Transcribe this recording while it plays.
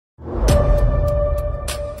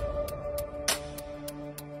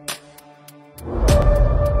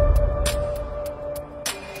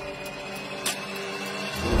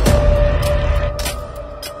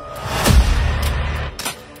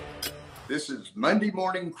is Monday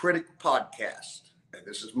Morning Critic Podcast, and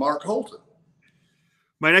this is Mark Holton.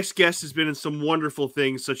 My next guest has been in some wonderful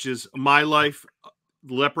things, such as My Life,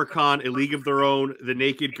 Leprechaun, A League of Their Own, The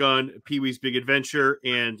Naked Gun, Pee-wee's Big Adventure,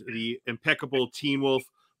 and the impeccable Teen Wolf.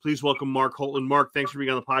 Please welcome Mark Holton. Mark, thanks for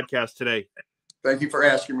being on the podcast today. Thank you for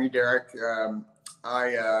asking me, Derek.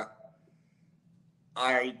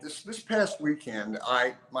 This past weekend,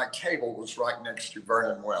 my table was right next to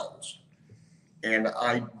Vernon Wells, and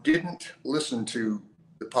I didn't listen to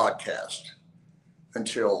the podcast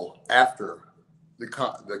until after the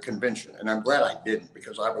convention, and I'm glad I didn't,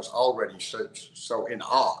 because I was already so in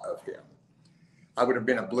awe of him. I would have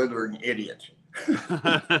been a blithering idiot.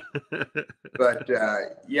 But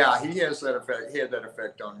yeah, he has that effect. He had that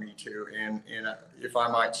effect on me too. And if I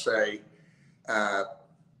might say,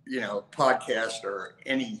 podcast or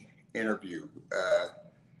any interview,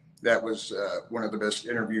 that was one of the best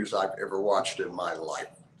interviews I've ever watched in my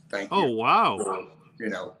life. Thank you. Oh, wow. For,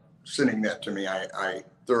 sending that to me. I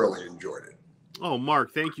thoroughly enjoyed it. Oh,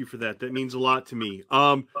 Mark, thank you for that. That means a lot to me.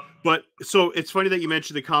 But so it's funny that you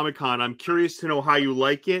mentioned the Comic-Con. I'm curious to know how you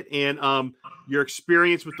like it and your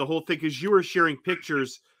experience with the whole thing, because you were sharing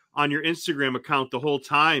pictures on your Instagram account the whole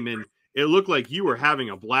time, and it looked like you were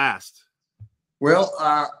having a blast. Well,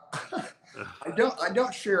 I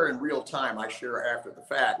don't share in real time. I share after the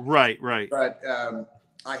fact. Right. But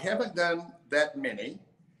I haven't done that many.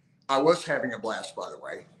 I was having a blast, by the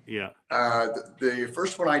way. Yeah. The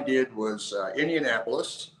first one I did was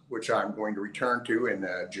Indianapolis, which I'm going to return to in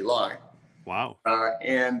July. Wow.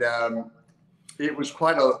 And it was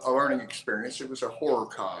quite a learning experience. It was a horror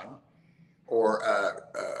con, or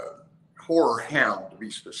horror hound to be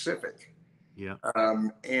specific. Yeah.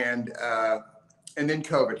 And then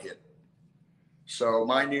COVID hit. So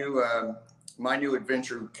my new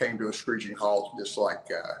adventure came to a screeching halt, just like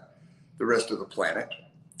the rest of the planet.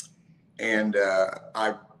 And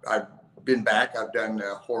I've been back. I've done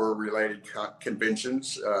horror-related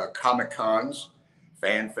conventions, Comic Cons,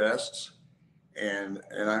 fan fests, and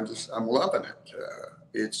I'm loving it.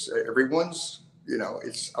 It's everyone's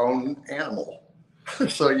its own animal,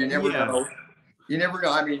 so you never know. You never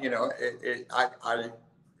know. I mean,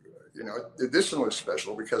 this one was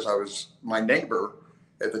special because my neighbor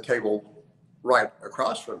at the table right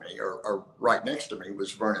across from me, or right next to me,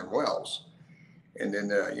 was Vernon Wells. And then,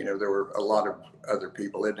 there were a lot of other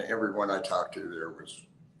people, and everyone I talked to there was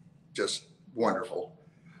just wonderful.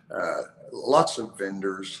 Lots of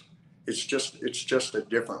vendors. It's just a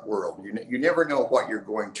different world. You never know what you're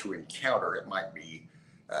going to encounter. It might be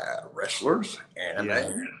wrestlers,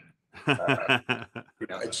 anime. Yeah.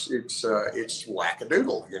 It's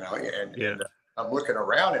wackadoodle. And I'm looking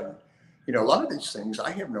around, and a lot of these things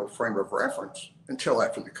I have no frame of reference until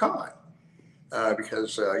after the con.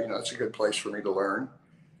 Because it's a good place for me to learn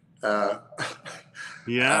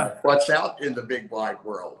what's out in the big wide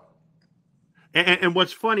world. And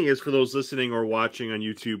what's funny is, for those listening or watching on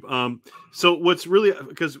YouTube, so what's really,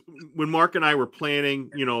 because when Mark and I were planning,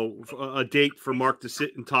 a date for Mark to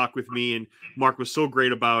sit and talk with me, and Mark was so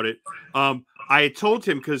great about it. I had told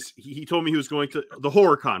him, because he told me he was going to the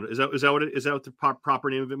HorrorCon. Is that what the proper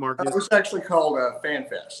name of it, Mark? It was actually called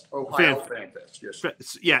FanFest, Ohio FanFest. Yes.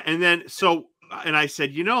 Yeah, and then and I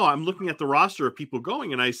said, I'm looking at the roster of people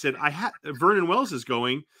going, and I said, Vernon Wells is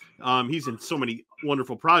going. He's in so many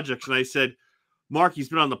wonderful projects, and I said, Mark, he's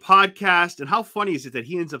been on the podcast, and how funny is it that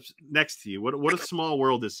he ends up next to you? What a small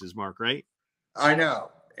world this is, Mark, right? I know,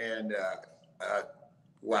 and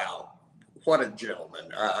wow, what a gentleman.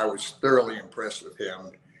 I was thoroughly impressed with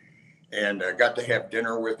him, and got to have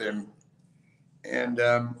dinner with him, and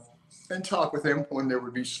talk with him when there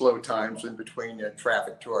would be slow times in between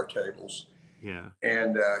traffic to our tables. Yeah.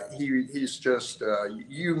 And he's just,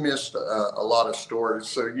 you missed a lot of stories,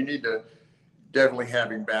 so you need to definitely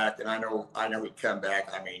have him back. And I know he'd come back.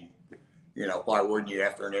 I mean, why wouldn't you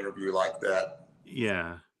after an interview like that?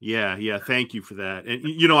 Yeah. Thank you for that. And,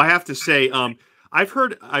 I have to say,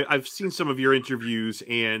 I've seen some of your interviews,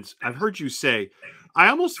 and I've heard you say, I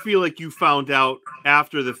almost feel like you found out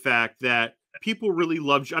after the fact that people really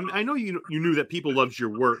loved you. I mean, I know you knew that people loved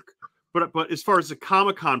your work, but as far as the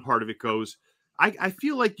Comic-Con part of it goes, I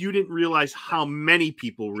feel like you didn't realize how many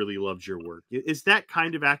people really loved your work. Is that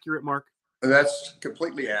kind of accurate, Mark? That's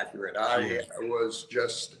completely accurate. I was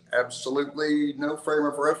just absolutely no frame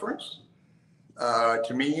of reference.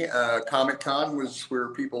 To me, Comic-Con was where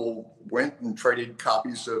people went and traded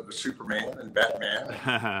copies of Superman and Batman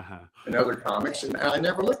and other comics, and I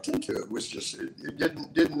never looked into it. It was just, it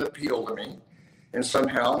didn't appeal to me. And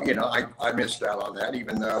somehow, I missed out on that,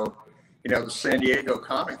 even though, the San Diego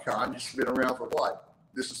Comic-Con has been around for what,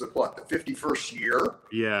 this is the 51st year.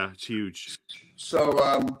 Yeah, it's huge.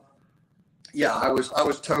 So, yeah, I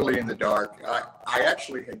was totally in the dark. I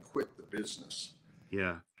actually had quit the business.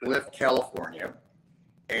 Yeah. Left California,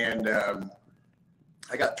 and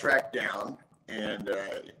I got tracked down and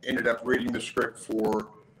ended up reading the script for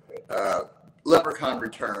Leprechaun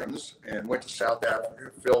Returns and went to South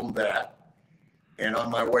Africa, filmed that. And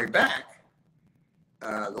on my way back,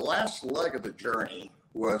 the last leg of the journey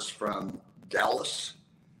was from Dallas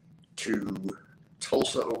to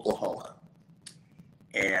Tulsa, Oklahoma.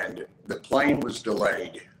 And the plane was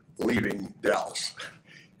delayed leaving Dallas.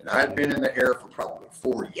 And I had been in the air for probably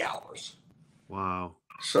 40 hours. Wow.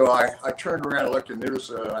 So I turned around and looked, and there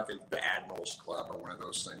was, I think, the Admiral's Club or one of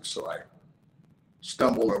those things. So I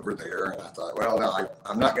stumbled over there, and I thought, well, no,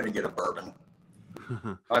 I'm not going to get a bourbon.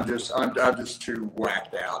 I'm just too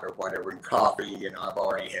whacked out or whatever. And coffee, you know, I've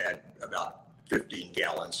already had about 15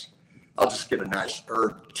 gallons. I'll just get a nice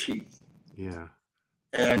herb tea. Yeah.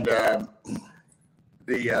 And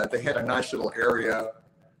they had a nice little area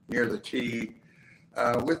near the tea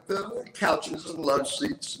with the couches and love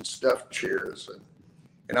seats and stuffed chairs.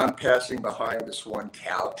 And I'm passing behind this one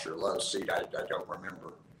couch or love seat, I don't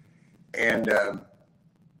remember. And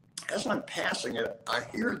as I'm passing it, I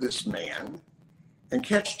hear this man and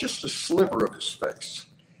catch just a sliver of his face.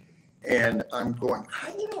 And I'm going,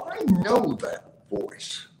 I know that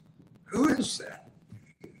voice. Who is that?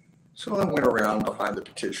 So I went around behind the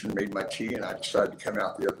petition, made my tea, and I decided to come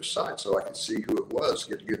out the other side so I could see who it was,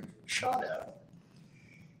 get a good shot at him.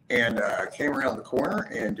 And I came around the corner,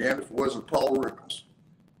 and damn if it wasn't Paul Rubens.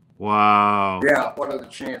 Wow. Yeah, what are the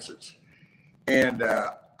chances? And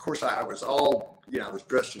of course, I was all, I was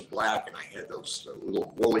dressed in black, and I had those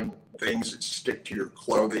little woolly things that stick to your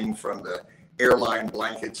clothing from the airline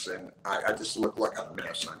blankets, and I just looked like a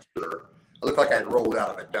mess, I'm sure. I looked like I had rolled out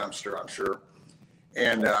of a dumpster, I'm sure.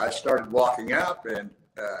 And I started walking up, and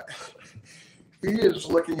he is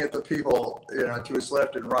looking at the people, to his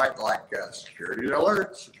left and right, like security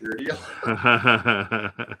alert, security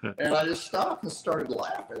alert. And I just stopped and started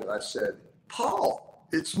laughing. And I said, Paul,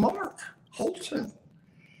 it's Mark Holton.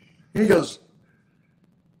 He goes,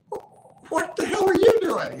 what the hell are you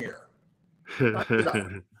doing here? I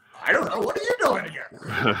said, I don't know. What are you doing here?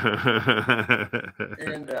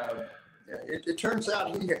 And it turns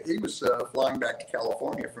out he was flying back to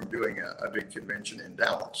California from doing a big convention in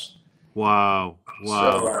Dallas. Wow.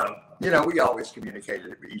 So, we always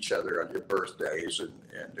communicated with each other on their birthdays and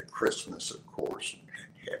Christmas, of course, and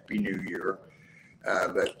Happy New Year.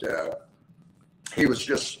 But he was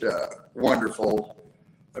just wonderful.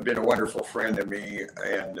 Been a wonderful friend to me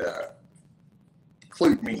and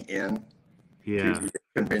clued me in to the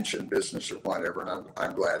convention business or whatever. And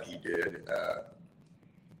I'm glad he did.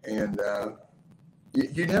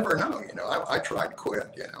 You never know, I tried to quit,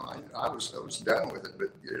 I was done with it,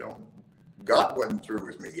 but God wasn't through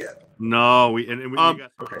with me yet. No,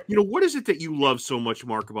 what is it that you love so much,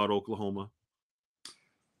 Mark, about Oklahoma?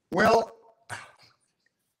 Well,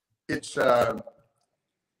 it's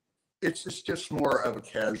just more of a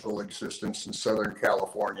casual existence in Southern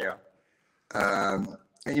California. And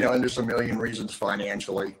there's a million reasons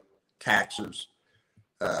financially, taxes,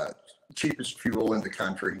 cheapest fuel in the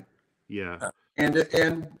country. Yeah. And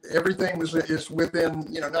everything is within,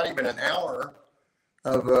 not even an hour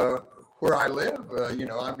of where I live.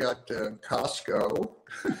 I've got Costco.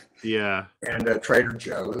 Yeah. And Trader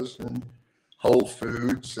Joe's and Whole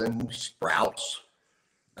Foods and Sprouts.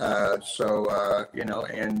 We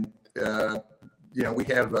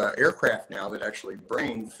have aircraft now that actually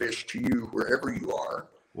bring fish to you wherever you are.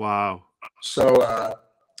 Wow. So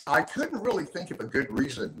I couldn't really think of a good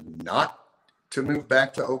reason not to move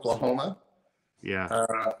back to Oklahoma. Yeah.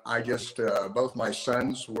 I just, both my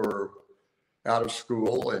sons were out of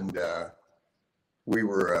school and we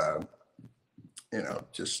were,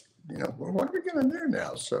 well, what are we going to do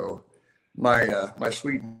now? So my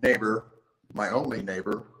sweet neighbor, my only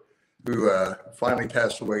neighbor, who finally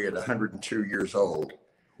passed away at 102 years old.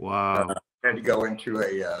 Wow. Had to go into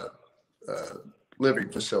a living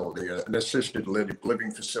facility, an assisted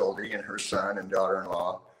living facility, and her son and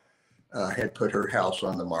daughter-in-law had put her house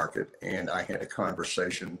on the market. And I had a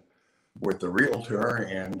conversation with the realtor,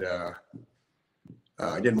 and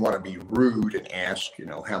I didn't want to be rude and ask,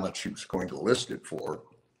 how much she was going to list it for.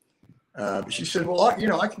 But she said, well,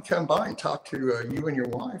 I can come by and talk to you and your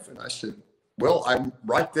wife. And I said, well, I'm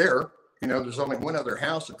right there. There's only one other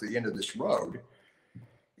house at the end of this road.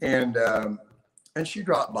 And she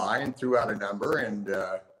dropped by and threw out a number. And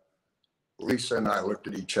Lisa and I looked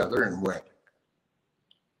at each other and went,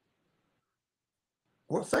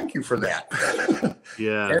 well, thank you for that.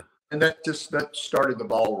 Yeah. and that started the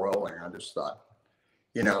ball rolling. I just thought,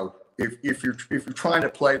 if you're trying to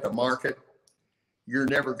play the market, you're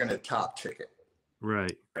never going to top ticket.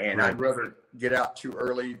 Right. And right. I'd rather get out too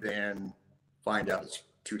early than find out it's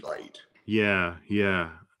too late. Yeah. Yeah.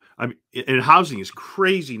 I mean, and housing is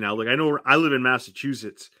crazy now. Like, I know I live in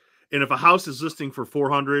Massachusetts, and if a house is listing for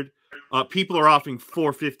 400, people are offering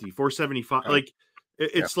 450, 475. Like,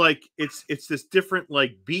 it's like, it's this different,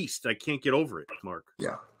 like, beast. I can't get over it, Mark.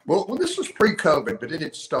 Yeah. Well, this was pre-COVID, but it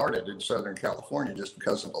had started in Southern California just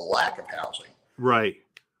because of the lack of housing. Right.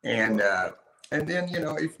 And then,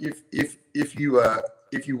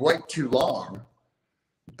 if you wait too long,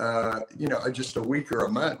 just a week or a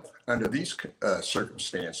month under these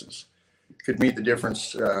circumstances could mean the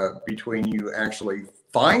difference between you actually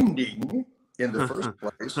finding in the first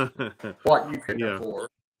place what you can afford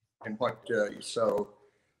and what.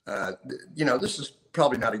 This is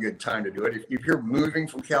probably not a good time to do it. If you're moving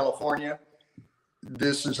from California,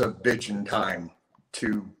 this is a bitchin' time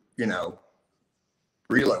to,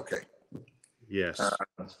 relocate. Yes.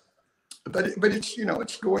 But it's,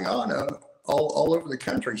 it's going on all over the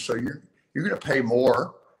country. So you're going to pay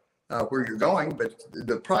more where you're going, but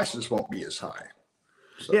the prices won't be as high.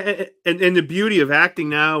 So. Yeah, and the beauty of acting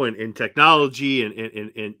now and technology and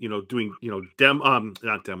doing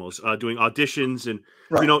not demos, doing auditions and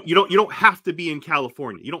right. you don't have to be in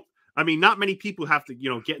California. You don't. I mean, not many people have to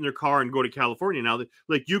get in their car and go to California now.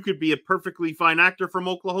 Like, you could be a perfectly fine actor from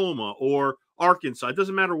Oklahoma or Arkansas. It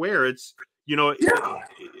doesn't matter where. It's Why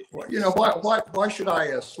should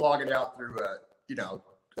I slog it out through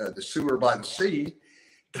the sewer by the sea?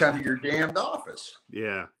 Come to your damned office.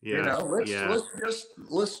 Yeah. Let's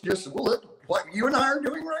just what you and I are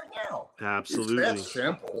doing right now. Absolutely. It's that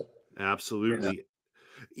simple. Absolutely.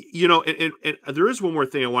 And there is one more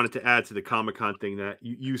thing I wanted to add to the Comic-Con thing that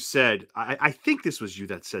you said. I think this was you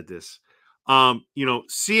that said this.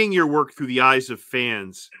 Seeing your work through the eyes of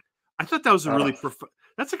fans. I thought that was a really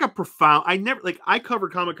that's like a profound. I cover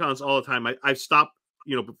Comic-Cons all the time. I've stopped,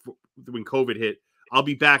 when COVID hit. I'll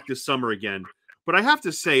be back this summer again. But I have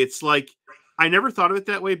to say, it's like, I never thought of it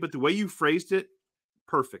that way, but the way you phrased it,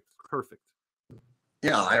 perfect.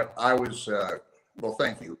 Yeah, I was, well,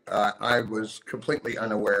 thank you. I was completely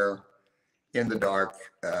unaware, in the dark,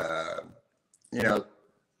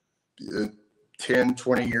 10,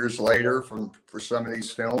 20 years later for some of these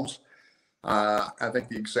films. I think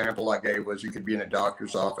the example I gave was you could be in a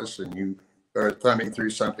doctor's office and you are thumbing through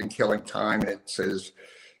something, killing time, and it says,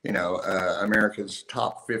 America's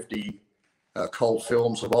top 50 cult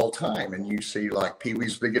films of all time, and you see like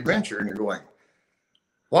Pee-wee's Big Adventure, and you're going,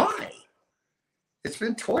 why? It's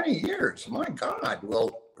been 20 years. My God.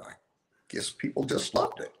 Well, I guess people just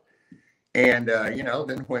loved it. And,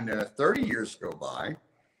 then when 30 years go by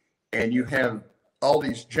and you have all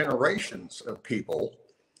these generations of people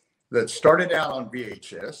that started out on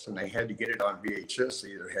VHS and they had to get it on VHS,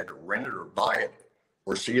 they either had to rent it or buy it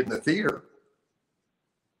or see it in the theater.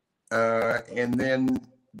 And then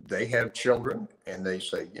they have children and they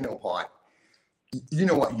say, you know what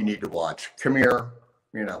you need to watch. Come here,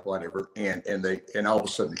 whatever. And all of a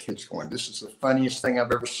sudden the kid's going, this is the funniest thing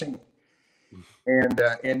I've ever seen. And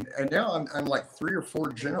now I'm like 3 or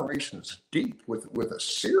 4 generations deep with a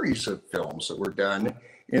series of films that were done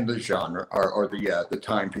in the genre or the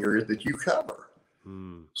time period that you cover.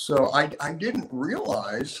 So I didn't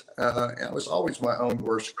realize I was always my own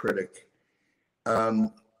worst critic.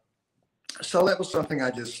 So that was something I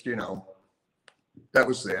just, that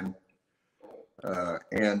was then.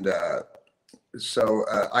 So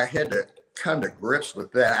I had to come to grips with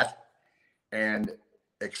that and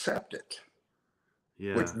accept it.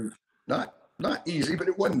 Yeah. Which was not easy, but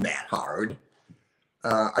it wasn't that hard.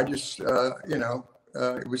 I just,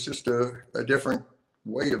 it was just a different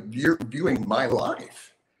way of viewing my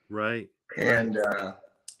life. Right. And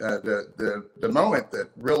the moment that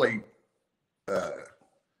really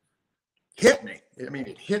hit me. I mean,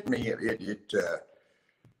 it hit me.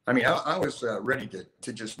 I was ready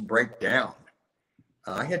to just break down.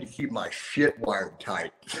 I had to keep my shit wired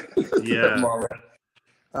tight. Yeah.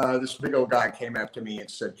 This big old guy came up to me and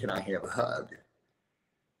said, "Can I have a hug?"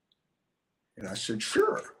 And I said,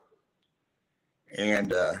 "Sure."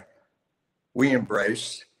 And we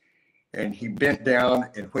embraced. And he bent down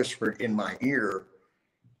and whispered in my ear,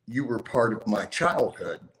 "You were part of my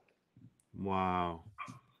childhood." Wow.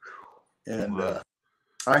 And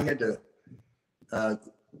I had to, I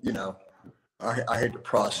had to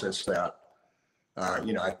process that.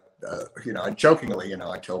 I jokingly,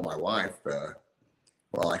 I told my wife,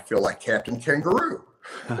 well, I feel like Captain Kangaroo.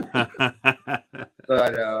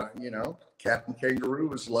 But, Captain Kangaroo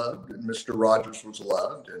was loved and Mr. Rogers was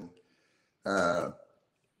loved. And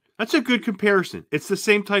That's a good comparison. It's the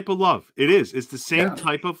same type of love. It is. It's the same Yeah,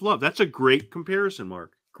 type of love. That's a great comparison,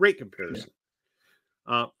 Mark. Great yeah. comparison.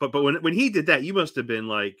 But when he did that, you must have been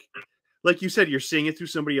like you said, you're seeing it through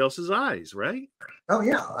somebody else's eyes, right? Oh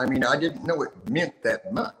yeah. I mean, I didn't know it meant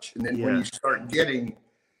that much. And then when Yeah. you start getting,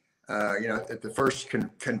 at the first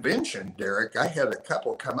convention, Derek, I had a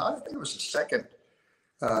couple come out. I think it was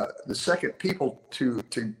the second people to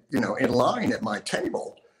in line at my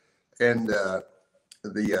table, and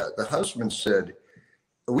the husband said,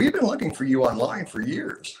 "We've been looking for you online for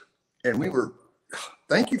years, and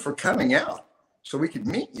thank you for coming out so we could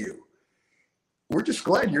meet you. We're just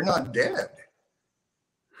glad you're not dead."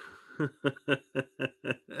 I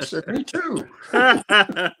said, "Me too."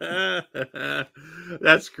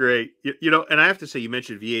 That's great. And I have to say, you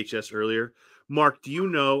mentioned VHS earlier. Mark, do you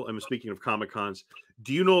know, I'm speaking of Comic Cons,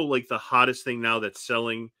 do you know like the hottest thing now that's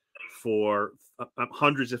selling for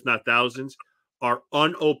hundreds, if not thousands, are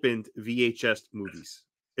unopened VHS movies?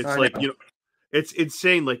 It's I like, know. it's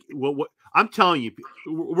insane. Like what I'm telling you,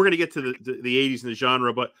 we're going to get to the 80s and the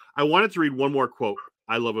genre, but I wanted to read one more quote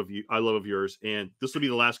I love of yours, and this will be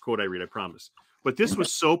the last quote I read, I promise. But this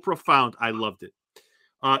was so profound, I loved it.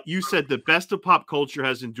 You said the best of pop culture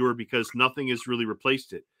has endured because nothing has really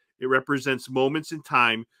replaced it. It represents moments in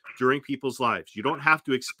time during people's lives. You don't have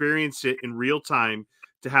to experience it in real time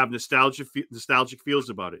to have nostalgic feels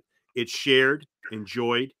about it. It's shared,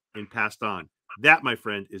 enjoyed, and passed on. That, my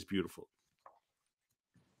friend, is beautiful.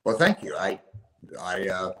 Well, thank you.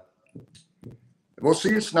 Well, see,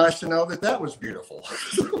 it's nice to know that was beautiful.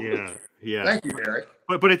 Yeah, yeah. Thank you, Derek.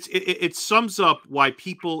 But it sums up why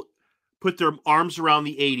people put their arms around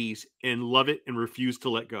the 80s and love it and refuse to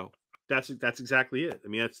let go. That's exactly it. I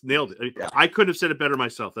mean, that's nailed it. I mean, Yeah. I couldn't have said it better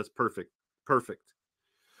myself. That's perfect. Perfect.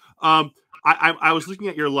 I was looking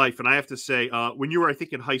at your life, and I have to say, when you were, I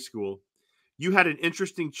think, in high school, you had an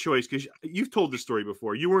interesting choice because you've told this story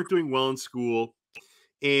before. You weren't doing well in school,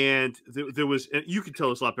 and there was, and you can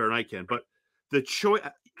tell us a lot better than I can, but the choice,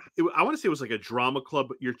 I want to say it was like a drama club,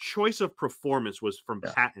 but your choice of performance was from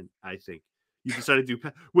Yeah. Patton, I think. You decided to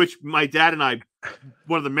do, which my dad and I,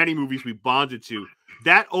 one of the many movies we bonded to,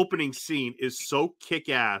 that opening scene is so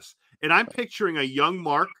kick-ass. And I'm picturing a young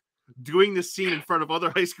Mark doing this scene in front of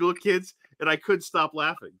other high school kids, and I couldn't stop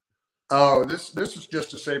laughing. Oh, this is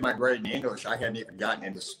just to save my grade in English. I hadn't even gotten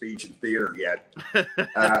into speech and theater yet.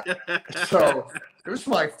 So it was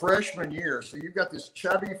my freshman year. So you've got this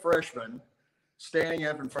chubby freshman standing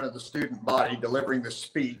up in front of the student body delivering the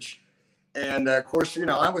speech. And of course,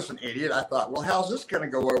 I was an idiot. I thought, well, how's this going to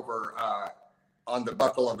go over on the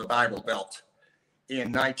buckle of the Bible Belt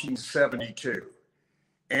in 1972?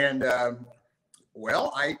 And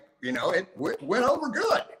well, it went over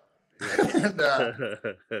good.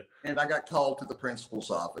 And I got called to the principal's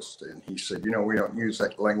office, and he said, we don't use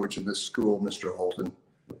that language in this school, Mr. Holton.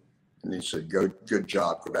 And he said, good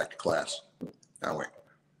job, go back to class. I went,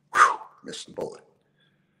 whew, missed the bullet.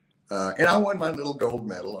 And I won my little gold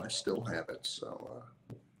medal. I still have it. So,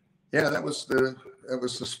 yeah, that was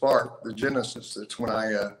the spark, the genesis. That's when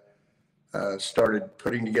I started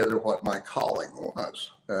putting together what my calling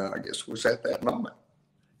was. I guess was at that moment.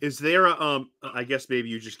 Is there a, I guess maybe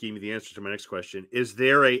you just gave me the answer to my next question. Is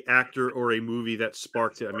there a actor or a movie that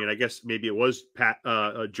sparked it? I mean, I guess maybe it was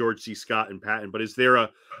George C. Scott and Patton, but is there an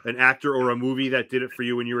actor or a movie that did it for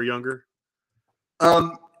you when you were younger?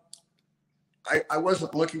 I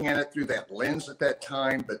wasn't looking at it through that lens at that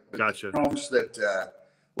time, but Gotcha. The films that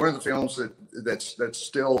one of the films that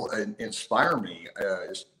still inspire me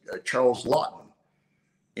is Charles Lawton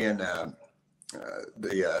in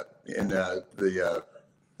the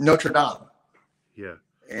Notre Dame. Yeah.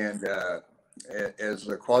 And as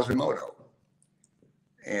a Quasimodo.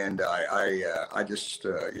 And I just,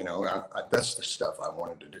 that's the stuff I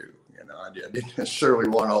wanted to do. I didn't necessarily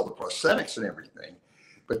want all the prosthetics and everything,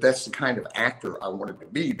 but that's the kind of actor I wanted to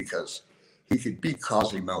be, because he could be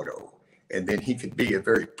Quasimodo, and then he could be a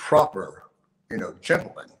very proper,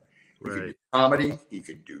 gentleman. He could do comedy. He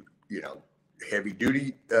could do, heavy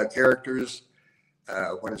duty characters.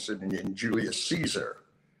 What is it in Julius Caesar?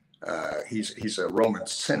 He's a Roman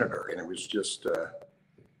senator, and it was just,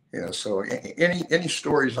 so any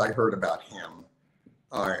stories I heard about him,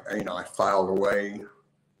 I filed away.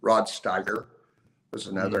 Rod Steiger was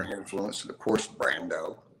another influence, and of course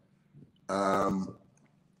Brando. And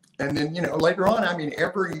then later on, I mean,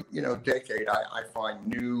 every decade, I find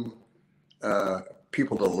new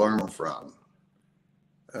people to learn from.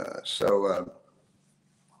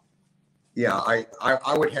 Yeah,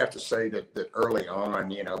 I would have to say that early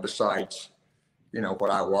on, besides, what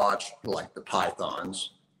I watched, like the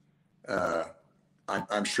Pythons,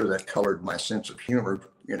 I'm sure that colored my sense of humor,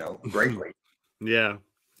 greatly. Yeah.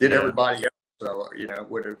 Did Yeah. everybody else, so,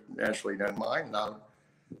 would have naturally done mine. Now,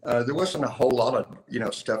 there wasn't a whole lot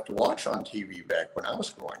of, stuff to watch on TV back when I was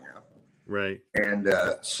growing up. Right. And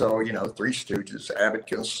so, Three Stooges, Abbott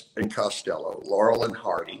and Costello, Laurel and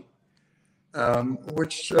Hardy,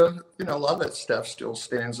 which, a lot of that stuff still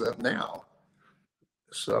stands up now.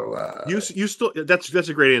 So you still, that's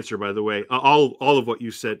a great answer, by the way. All of what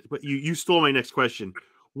you said, but you stole my next question.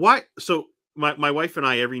 Why? So my wife and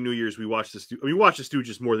I, every New Year's, we watch the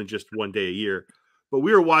Stooges more than just one day a year. But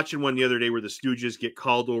we were watching one the other day where the Stooges get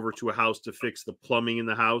called over to a house to fix the plumbing in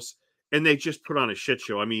the house, and they just put on a shit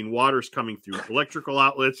show. I mean, water's coming through electrical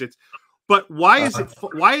outlets. But why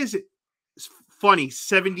is it funny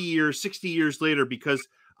 70 years, 60 years later? Because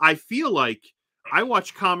I feel like I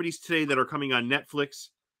watch comedies today that are coming on Netflix,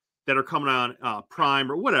 that are coming on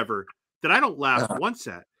Prime or whatever, that I don't laugh once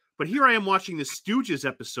at. But here I am watching the Stooges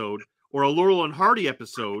episode or a Laurel and Hardy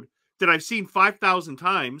episode that I've seen 5,000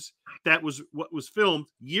 times. That was what was filmed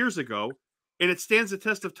years ago, and it stands the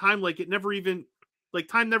test of time like time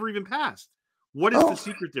never even passed. What is the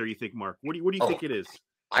secret there, you think, Mark? What do you think it is?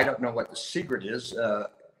 I don't know what the secret is,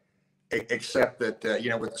 except that,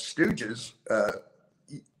 with the Stooges,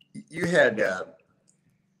 you had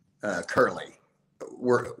Curly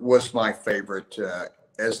was my favorite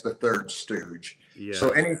as the third Stooge. Yeah. So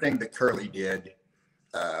anything that Curly did,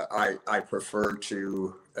 I prefer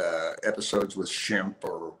to episodes with Shemp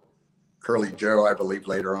or Curly Joe, I believe,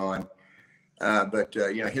 later on. But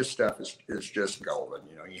his stuff is just golden.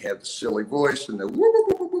 He had the silly voice and the woo, woo,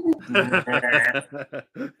 woo, woo, woo.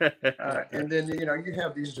 And then you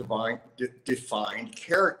have these defined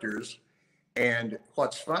characters, and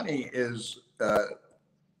what's funny is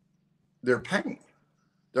they're pain.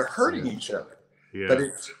 They're hurting each other. Yeah. But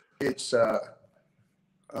it's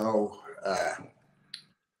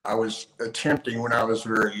I was attempting when I was a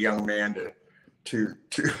very young man to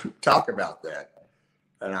talk about that.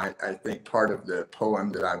 And I think part of the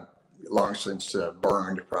poem that I've long since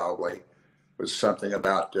burned probably was something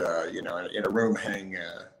about, in a room hang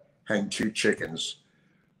two chickens.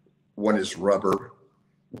 One is rubber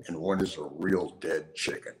and one is a real dead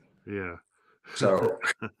chicken. Yeah. So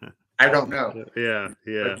I don't know. Yeah.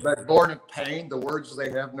 Yeah. But born of pain, the words, they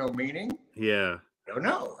have no meaning. Yeah. I don't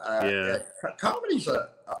know. Comedy's there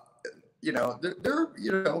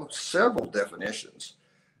are, several definitions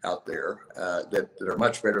out there that are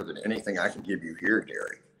much better than anything I can give you here,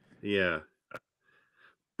 Gary. Yeah.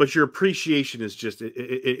 But your appreciation is just,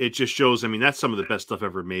 it just shows, I mean, that's some of the best stuff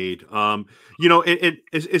ever made. And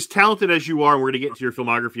as talented as you are, and we're going to get into your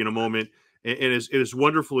filmography in a moment, and as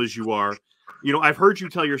wonderful as you are, I've heard you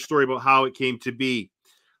tell your story about how it came to be.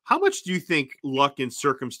 How much do you think luck and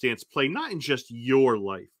circumstance play, not in just your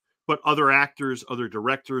life, but other actors, other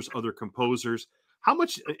directors, other composers? How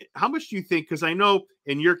much do you think, because I know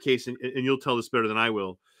in your case, and you'll tell this better than I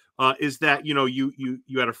will, is that, you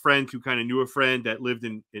had a friend who kind of knew a friend that lived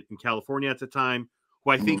in California at the time,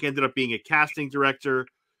 who I think ended up being a casting director,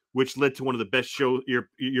 which led to one of the best shows,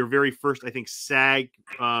 your very first, I think, SAG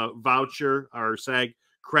voucher or SAG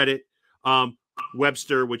credit,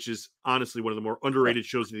 Webster, which is honestly one of the more underrated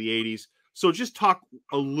shows of the 80s. So just talk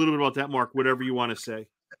a little bit about that, Mark, whatever you want to say.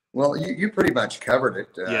 Well, you pretty much covered it.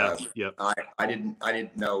 Yeah. I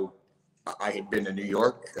didn't know I had been to New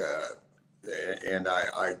York, and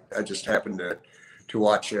I just happened to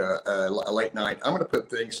watch a late night. I'm going to put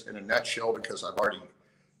things in a nutshell because I've already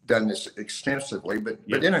done this extensively. But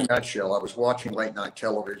in a nutshell, I was watching late night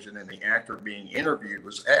television, and the actor being interviewed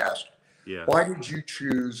was asked, "Why did you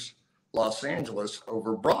choose Los Angeles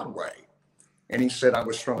over Broadway?" And he said, "I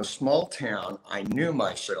was from a small town. I knew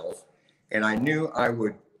myself, and I knew I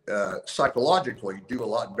would psychologically do a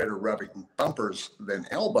lot better rubbing bumpers than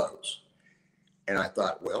elbows." And I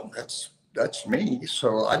thought, well, that's me.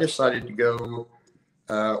 So I decided to go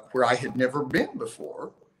where I had never been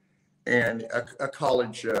before. And a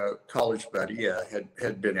college buddy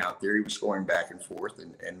had been out there. He was going back and forth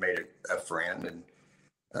and made a friend and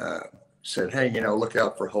said, "Hey, look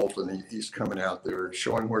out for Holton. He's coming out there,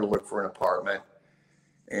 showing where to look for an apartment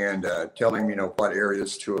and tell him, what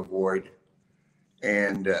areas to avoid."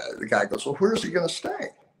 And the guy goes, "Well, where's he going to stay?"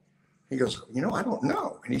 He goes, "I don't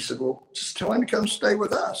know." And he said, "Well, just tell him to come stay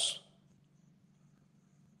with us."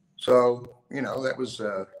 So, that was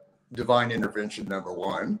divine intervention number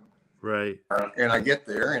one. Right. And I get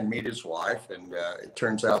there and meet his wife, and it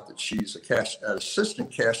turns out that she's an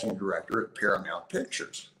assistant casting director at Paramount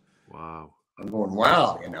Pictures. Wow. I'm going,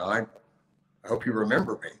 wow, I hope you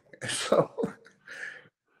remember me. So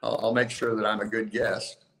I'll make sure that I'm a good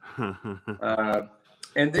guest.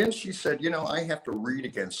 And then she said, I have to read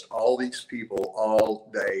against all these people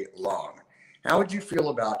all day long. How would you feel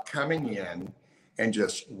about coming in and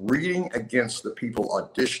just reading against the people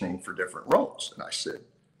auditioning for different roles? And I said,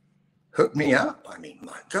 hook me up. I mean,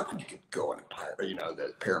 my God, you could go on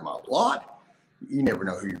the Paramount lot. You never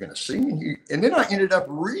know who you're going to see. And then I ended up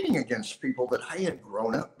reading against people that I had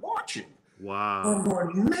grown up watching. Wow. I'm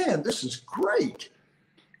going, man, this is great.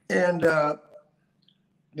 And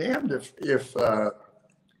damned if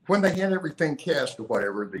when they had everything cast or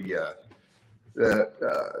whatever, the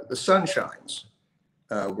Sunshines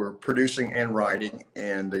were producing and writing,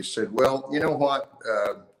 and they said, well, you know what?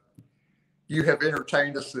 You have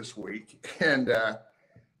entertained us this week, and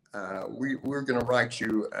we're going to write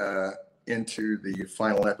you into the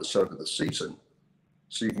final episode of the season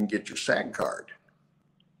so you can get your SAG card.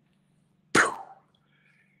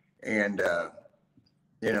 And,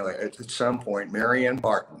 at some point, Marianne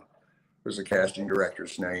Barton was the casting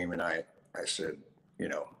director's name. And I said,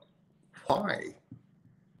 why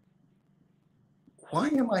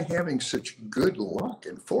am I having such good luck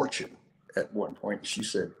and fortune at one point? She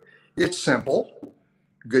said, it's simple.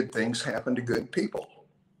 Good things happen to good people.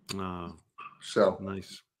 Oh, so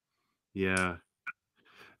nice. Yeah.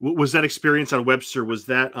 Was that experience on Webster? Was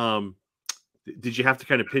that, did you have to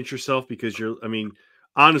kind of pinch yourself because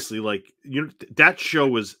honestly, that show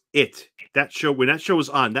was it. When that show was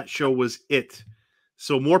on, that show was it.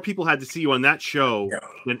 So more people had to see you on that show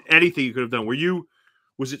than anything you could have done.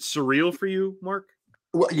 Was it surreal for you, Mark?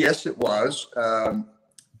 Well, yes, it was.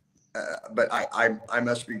 But I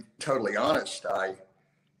must be totally honest. I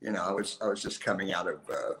was just coming out of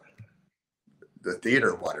the theater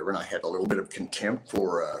or whatever, and I had a little bit of contempt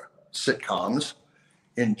for sitcoms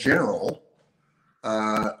in general.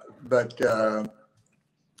 But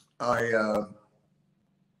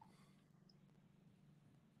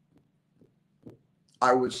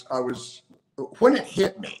I was when it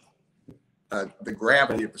hit me, the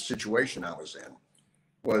gravity of the situation I was in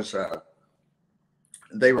was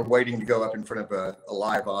they were waiting to go up in front of a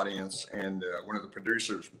live audience, and one of the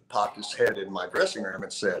producers popped his head in my dressing room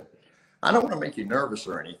and said, I don't want to make you nervous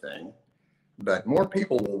or anything, but more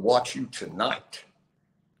people will watch you tonight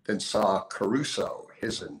than saw Caruso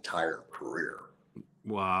his entire career.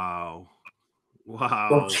 Wow. Wow.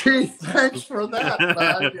 Well, gee, thanks for that,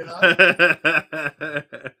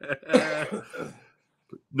 man,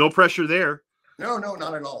 No pressure there. No,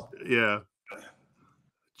 not at all. Yeah.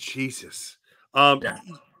 Jesus. And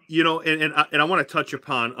I want to touch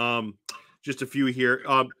upon just a few here.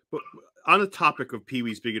 But on the topic of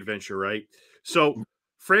Pee-wee's Big Adventure, right? So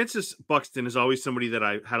Francis Buxton is always somebody that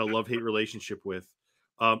I had a love-hate relationship with.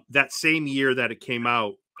 That same year that it came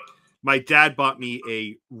out, my dad bought me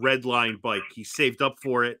a Red Line bike. He saved up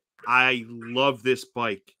for it. I love this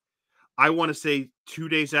bike. I want to say 2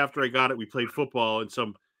 days after I got it, we played football, and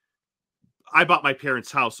I bought my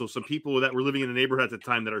parents' house. So some people that were living in the neighborhood at the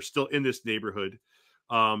time that are still in this neighborhood,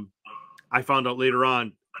 I found out later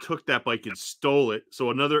on, took that bike and stole it.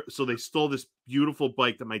 So they stole this beautiful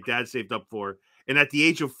bike that my dad saved up for. And at the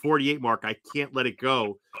age of 48, Mark, I can't let it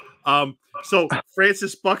go. So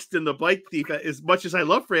Francis Buxton, the bike thief, as much as I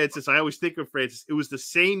love Francis, I always think of Francis. It was the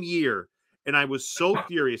same year. And I was so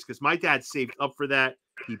furious because my dad saved up for that.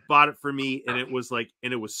 He bought it for me, and it was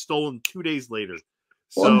stolen 2 days later.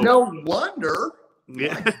 So, well, no wonder.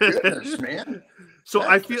 Yeah. My goodness, man. So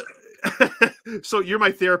I feel so you're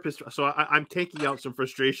my therapist. So I'm taking out some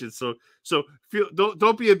frustrations. So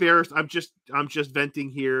don't be embarrassed. I'm just venting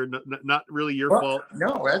here. Not really your fault.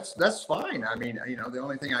 No, that's fine. I mean, the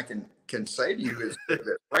only thing I can say to you is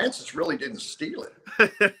that Francis really didn't steal it.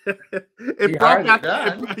 He hired it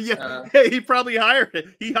done. Yeah, he probably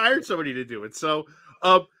hired somebody to do it. So,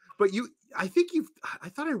 but I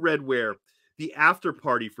thought I read where the after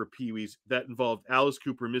party for Pee-wee's that involved Alice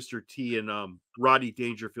Cooper, Mr. T, and Rodney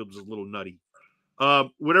Dangerfield was a little nutty.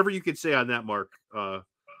 Whatever you could say on that, Mark. Oh,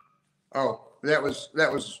 that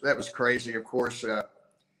was crazy. Of course,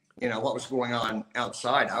 what was going on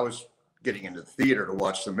outside. I was getting into the theater to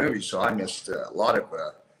watch the movie, so I missed a lot of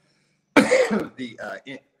the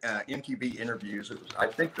MTV interviews. It was, I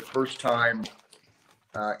think, the first time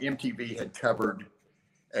MTV had covered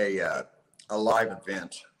a live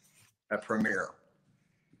event, a premiere,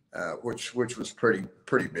 which was pretty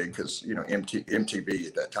big because MTV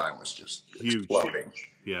at that time was just huge, exploding.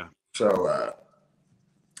 Yeah. So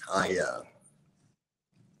I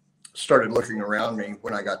started looking around me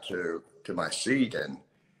when I got to my seat, and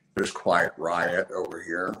there's Quiet Riot over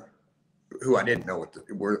here, who I didn't know what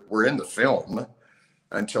were in the film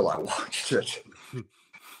until I watched it.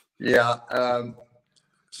 Yeah.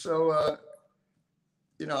 So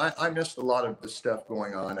I missed a lot of the stuff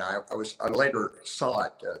going on. I later saw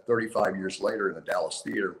it 35 years later in the Dallas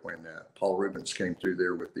Theater when Paul Rubens came through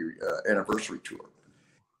there with the anniversary tour.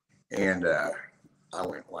 And I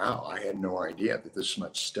went, wow, I had no idea that this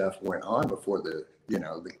much stuff went on before the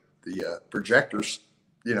projectors,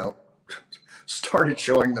 started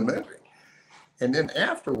showing the movie. And then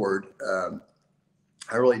afterward,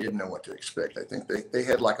 I really didn't know what to expect. I think they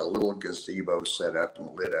had like a little gazebo set up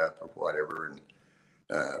and lit up or whatever, and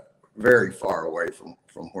very far away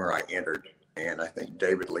from where I entered. And I think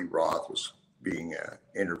David Lee Roth was being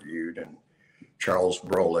interviewed, and Charles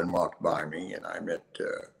Brolin walked by me, and I met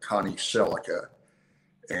Connie Selica.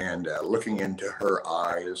 And looking into her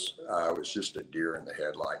eyes, I was just a deer in the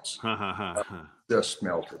headlights. Just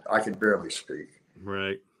melted. I could barely speak.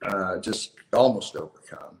 Right. Just almost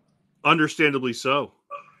overcome. Understandably so.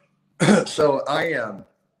 So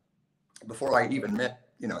before I even met,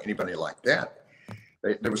 anybody like that,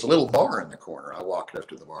 there was a little bar in the corner. I walked up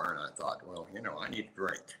to the bar and I thought, well, I need a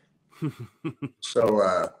drink.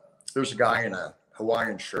 So there's a guy in a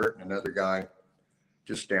Hawaiian shirt and another guy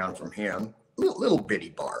just down from him, little bitty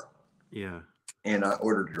bar. Yeah. And I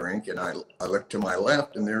ordered a drink, and I looked to my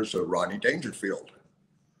left, and there's a Rodney Dangerfield.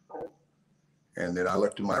 And then I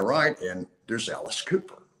looked to my right, and there's Alice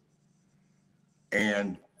Cooper.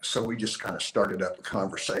 And so we just kind of started up a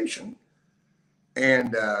conversation.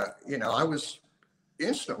 And, I was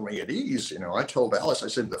instantly at ease. I told Alice, I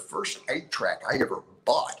said, the first 8-track I ever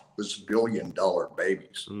bought was $1 Billion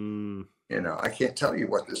Babies. I can't tell you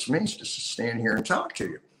what this means just to stand here and talk to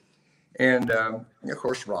you. And, of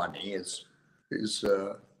course, Rodney was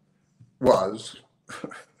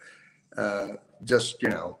just,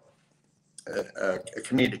 a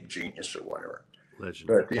comedic genius or whatever. Legend.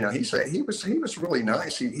 But, he said he was really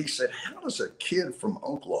nice. He said, how does a kid from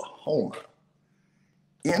Oklahoma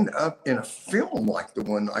end up in a film like the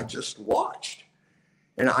one I just watched?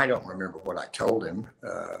 And I don't remember what I told him.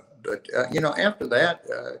 But after that,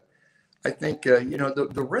 I think,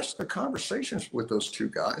 the rest of the conversations with those two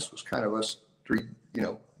guys was kind of us three,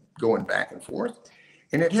 going back and forth.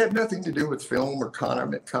 And it had nothing to do with film or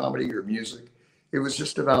comedy or music. It was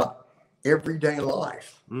just about everyday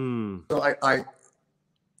life. So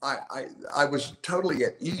I was totally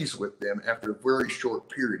at ease with them after a very short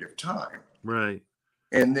period of time. Right.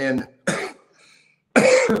 And then,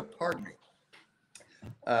 pardon me,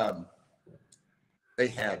 they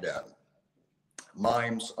had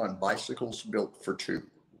mimes on bicycles built for two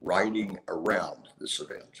riding around this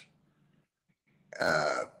event.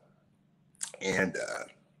 And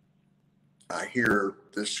I hear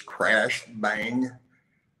this crash, bang,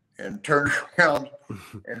 and turn around,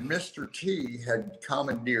 and Mr. T had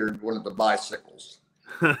commandeered one of the bicycles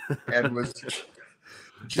and was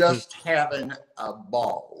just having a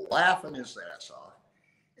ball, laughing his ass off,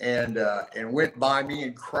 and went by me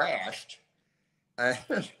and crashed.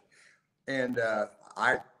 And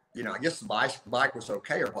I guess the bike was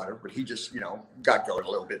okay or whatever, but he just, got going a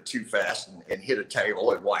little bit too fast and hit a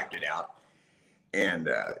table and wiped it out. And,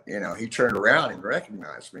 he turned around and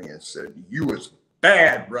recognized me and said, "You was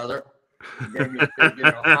bad, brother." He gave me a big,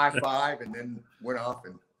 high five, and then went off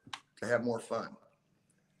and to have more fun.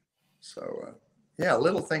 So,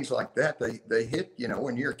 little things like that, they hit,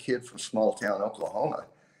 when you're a kid from small town Oklahoma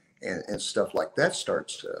and stuff like that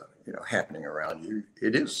starts, happening around you.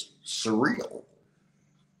 It is surreal.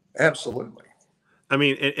 Absolutely. I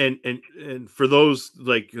mean, and for those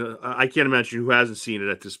I can't imagine who hasn't seen it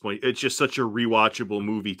at this point. It's just such a rewatchable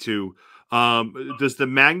movie too. Does the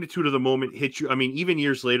magnitude of the moment hit you? I mean, even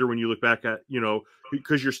years later, when you look back at,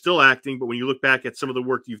 because you're still acting, but when you look back at some of the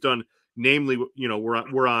work you've done, namely,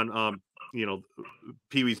 we're on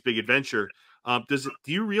Pee-wee's Big Adventure. Do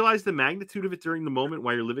you realize the magnitude of it during the moment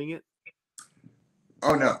while you're living it?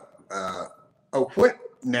 Oh no. What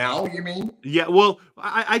now? You mean? Yeah. Well,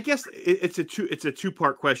 I guess it's a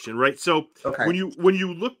two-part question, right? So okay. when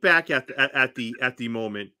you look back at the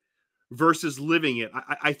moment versus living it,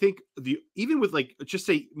 I think even with just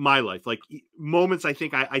say my life, moments, I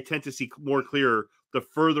think I tend to see more clearer the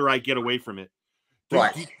further I get away from it.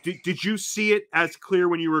 Right. Did you see it as clear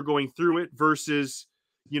when you were going through it versus,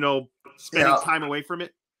 spending time away from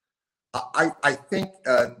it? I think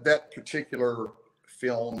that particular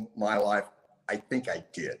film, My Life, I think I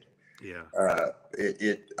did. Yeah.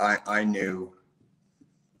 I knew,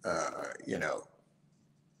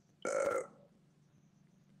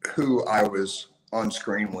 who I was on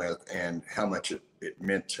screen with and how much it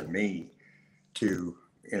meant to me to,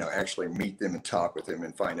 actually meet them and talk with them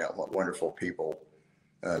and find out what wonderful people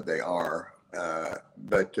they are.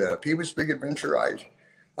 But Pee-wee's Big Adventure,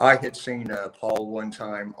 I had seen Paul one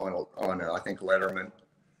time on I think Letterman,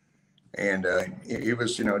 And he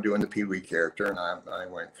was, doing the Pee Wee character, and I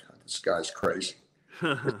went, this guy's crazy.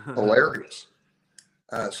 It's hilarious.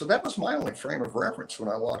 So that was my only frame of reference when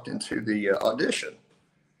I walked into the audition.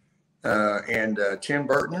 And Tim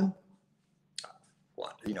Burton,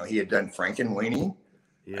 what, he had done Frankenweenie.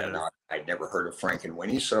 Yeah. And I'd never heard of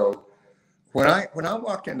Frankenweenie. So when I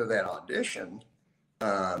walked into that audition,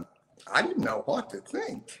 I didn't know what to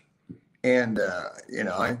think. And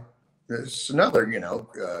it's another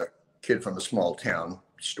kid from a small town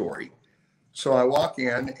story. So I walk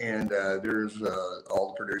in, and there's all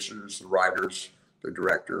the producers, the writers, the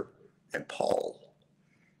director, and Paul.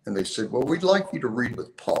 And they said, well, we'd like you to read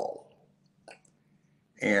with Paul.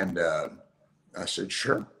 And I said,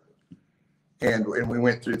 sure. And we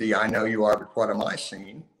went through the I Know You Are, But What Am I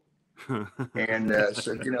scene? And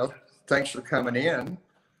said, thanks for coming in.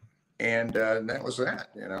 And that was that.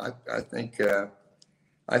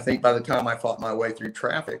 I think by the time I fought my way through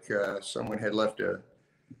traffic, someone had left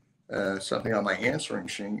something on my answering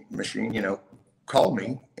machine, called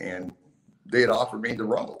me, and they had offered me the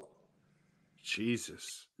role.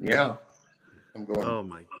 Jesus. Yeah. I'm going, oh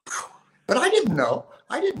my. But I didn't know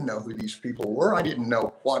who these people were. I didn't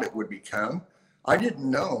know what it would become. I didn't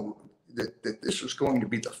know that this was going to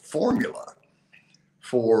be the formula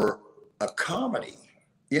for a comedy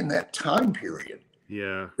in that time period.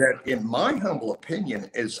 Yeah. That, in my humble opinion,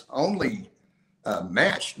 is only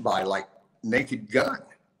matched by like Naked Gun.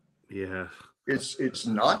 Yeah. It's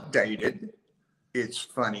not dated. It's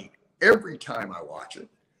funny every time I watch it.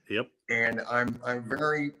 Yep. And I'm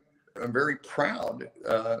very proud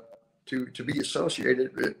to be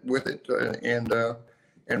associated with it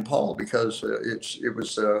and Paul, because it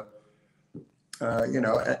was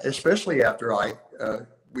especially after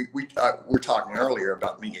we were talking earlier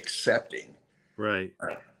about me accepting right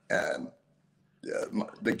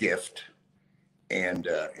the gift and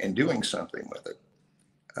doing something with it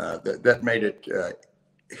that made it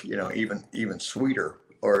even sweeter,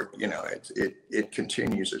 or it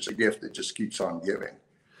continues. It's a gift that just keeps on giving.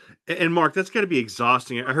 And Mark, that's got to be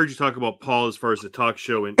exhausting. I heard you talk about Paul as far as the talk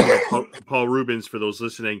show, and Paul Rubens, for those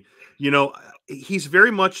listening, he's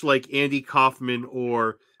very much like Andy Kaufman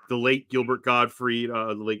or the late Gilbert Gottfried,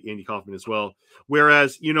 the late Andy Kaufman as well.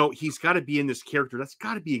 Whereas, he's got to be in this character. That's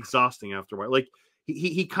got to be exhausting after a while. Like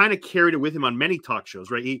he kind of carried it with him on many talk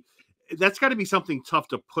shows, right? That's got to be something tough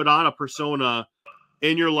to put on a persona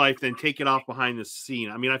in your life, then take it off behind the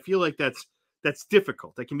scene. I mean, I feel like that's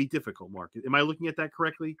difficult. That can be difficult, Mark. Am I looking at that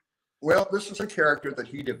correctly? Well, this is a character that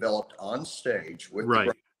he developed on stage with right.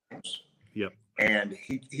 the Browns. Yep. And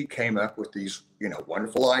he came up with these,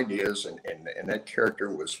 wonderful ideas, and that character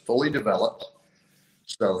was fully developed,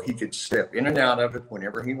 so he could step in and out of it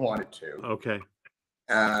whenever he wanted to. Okay.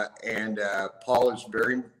 And Paul is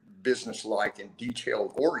very businesslike and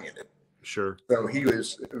detail oriented. Sure. So he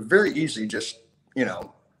was very easy, just in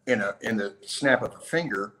the snap of a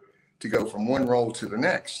finger, to go from one role to the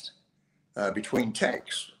next between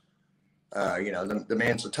takes. The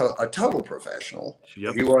man's a total professional.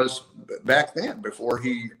 Yep. He was back then, before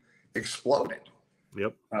he exploded.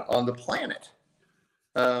 Yep. On the planet.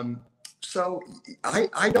 So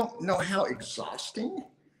I don't know how exhausting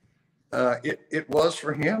it was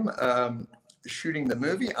for him shooting the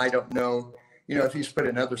movie. I don't know, if he's put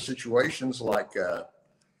in other situations like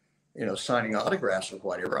signing autographs or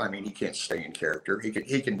whatever. I mean, he can't stay in character.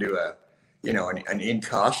 He can do an in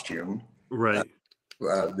costume. Right.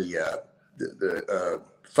 The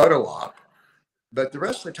photo op, but the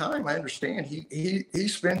rest of the time, I understand he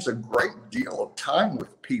spends a great deal of time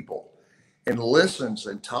with people and listens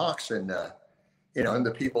and talks, and and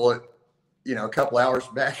the people that a couple hours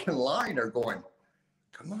back in line are going,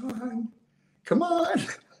 come on.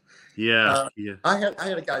 Yeah. Yeah. I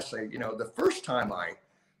had a guy say, the first time I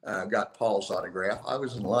got Paul's autograph, I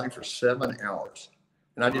was in line for 7 hours,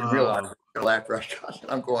 and I didn't realize until after I got it.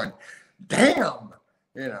 I'm going, damn.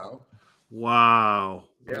 Wow.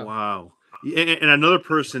 Yeah. Wow. And another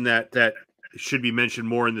person that should be mentioned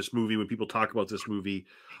more in this movie when people talk about this movie.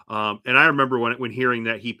 And I remember when hearing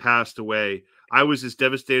that he passed away, I was as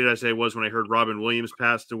devastated as I was when I heard Robin Williams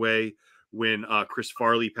passed away, when Chris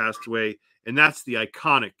Farley passed away. And that's the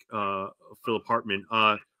iconic Philip Hartman,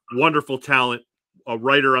 wonderful talent, a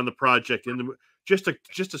writer on the project, and just a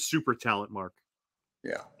super talent, Mark.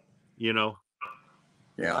 Yeah.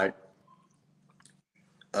 Yeah.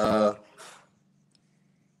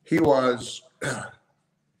 He was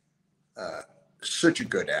such a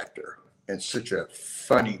good actor, and such a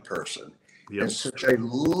funny person, yep. and such a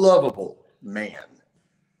lovable man.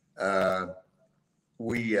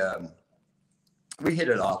 We hit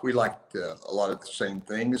it off. We liked a lot of the same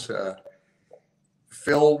things.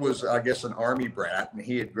 Phil was, I guess, an Army brat, and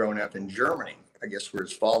he had grown up in Germany, I guess, where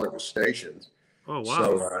his father was stationed. Oh, wow.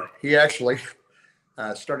 So he actually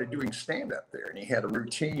started doing stand-up there, and he had a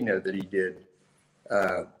routine that he did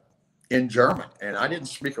in German. And I didn't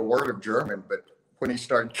speak a word of German, but when he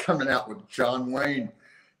started coming out with John Wayne,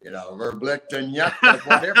 Verblichten Jagd,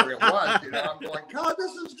 whatever it was, I'm going, God,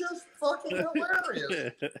 this is just fucking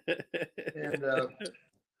hilarious.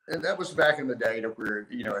 And that was back in the day that where,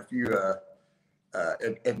 if you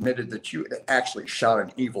admitted that you actually shot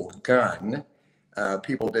an evil gun,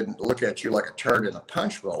 people didn't look at you like a turd in a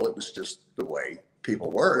punch bowl. It was just the way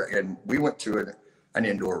people were. And we went to an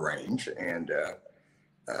indoor range, and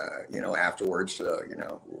afterwards,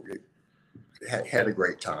 had a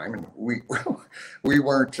great time, and we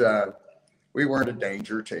weren't a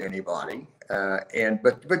danger to anybody.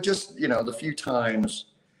 But just the few times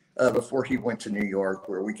before he went to New York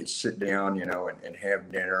where we could sit down, and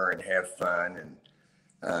have dinner and have fun, and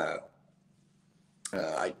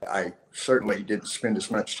I certainly didn't spend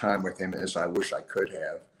as much time with him as I wish I could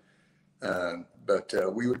have. But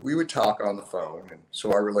we would talk on the phone, and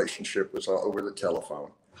so our relationship was all over the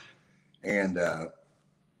telephone. And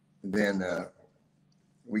then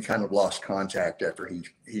we kind of lost contact after he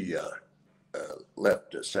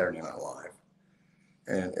left Saturday Night Live,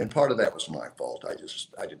 and part of that was my fault. I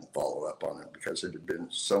didn't follow up on it because it had been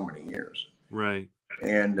so many years. Right.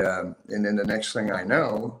 And then the next thing I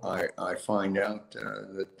know, I find out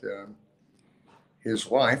that his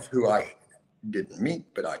wife, who I didn't meet,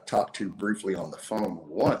 but I talked to briefly on the phone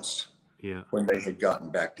once, when they had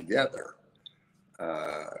gotten back together,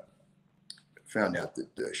 found out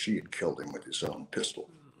that she had killed him with his own pistol.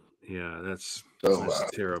 Yeah, that's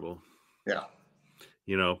terrible. Yeah.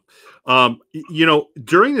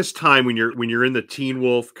 During this time when you're in the Teen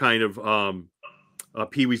Wolf kind of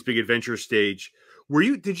Pee-wee's Big Adventure stage,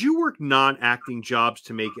 did you work non-acting jobs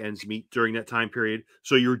to make ends meet during that time period?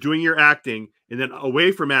 So you were doing your acting, and then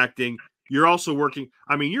away from acting, you're also working.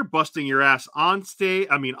 I mean, you're busting your ass on stage.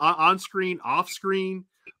 I mean, on screen, off screen.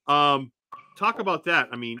 Talk about that.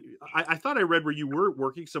 I mean, I thought I read where you were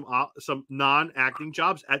working some non-acting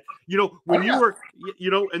jobs at, when you were,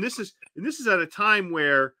 and this is at a time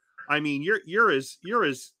where, I mean, you're as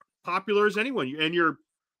popular as anyone, and you're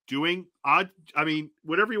doing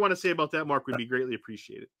whatever you want to say about that, Mark, would be greatly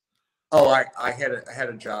appreciated. Oh, I had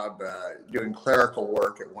a job doing clerical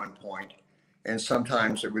work at one point, and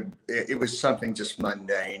sometimes it was something just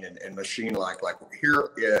mundane and machine-like. Like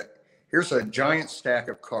here's a giant stack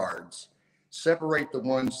of cards. Separate the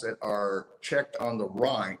ones that are checked on the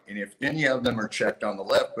right, and if any of them are checked on the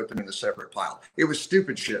left, put them in a separate pile. It was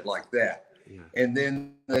stupid shit like that. Yeah. And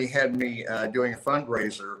then they had me doing a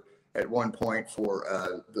fundraiser at one point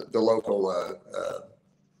for the local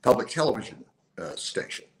public television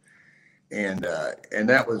station, and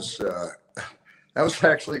that was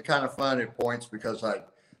actually kind of fun at points, because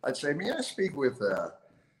I'd say, may I speak with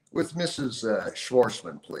Mrs.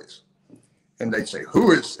 Schwarzman, please? And they'd say,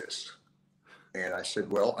 who is this? And I said,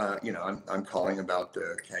 well, I'm calling about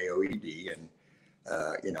the KOED, and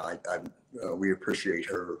we appreciate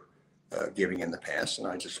her giving in the past, and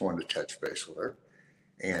I just wanted to touch base with her.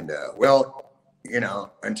 And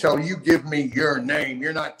until you give me your name,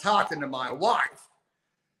 you're not talking to my wife.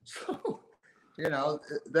 So,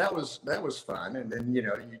 that was fun. And then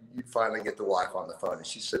you finally get the wife on the phone, and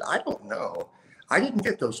she said, I don't know, I didn't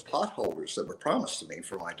get those potholders that were promised to me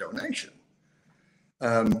for my donation.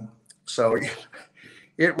 So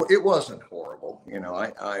it wasn't horrible.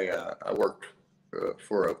 I worked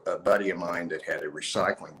for a buddy of mine that had a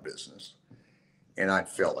recycling business, and I'd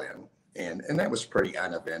fill in, and that was pretty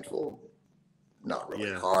uneventful, not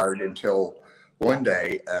really hard, until one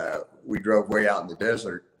day we drove way out in the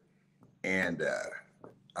desert, and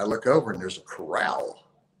I look over and there's a corral,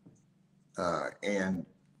 and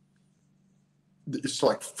it's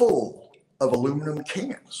like full of aluminum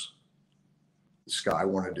cans. This guy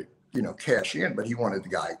wanted to cash in, but he wanted the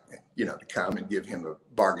guy, to come and give him a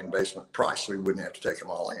bargain basement price so he wouldn't have to take them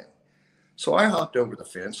all in. So I hopped over the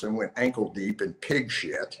fence and went ankle deep in pig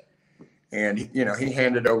shit. And, he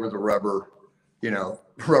handed over the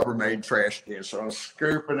Rubbermaid trash can. So I was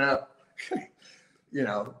scooping up,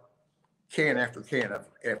 can after can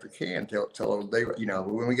after can till they,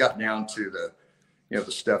 when we got down to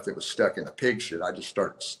the stuff that was stuck in the pig shit, I just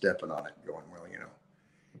started stepping on it, going, well,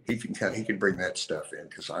 he can bring that stuff in,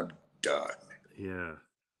 because I'm done. Yeah.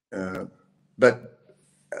 But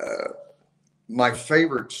my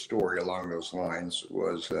favorite story along those lines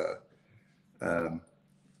was I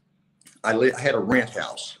had a rent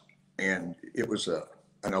house, and it was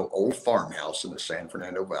an old farmhouse in the San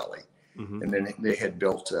Fernando Valley. Mm-hmm. And then they had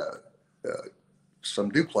built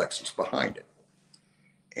some duplexes behind it,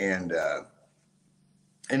 and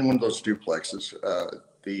in one of those duplexes,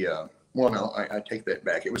 well, no, I take that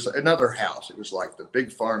back. It was another house. It was like the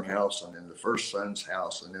big farmhouse, and then the first son's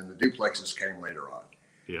house, and then the duplexes came later on.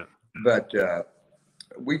 Yeah. But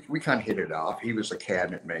we kind of hit it off. He was a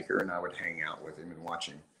cabinet maker, and I would hang out with him and watch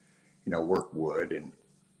him, work wood. And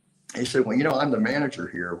he said, "Well, I'm the manager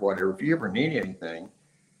here. Whatever. If you ever need anything,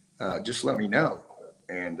 just let me know,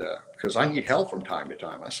 and because I need help from time to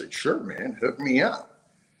time." I said, "Sure, man. Hook me up."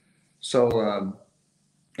 So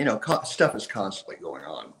stuff is constantly going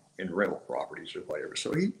on in rental properties or whatever.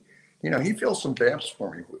 So he filled some gaps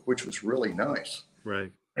for me, which was really nice.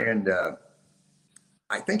 Right. And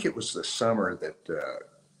I think it was the summer that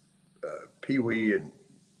Pee Wee and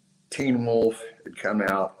Teen Wolf had come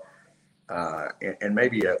out, and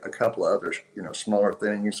maybe a couple of other, smaller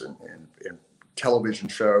things and television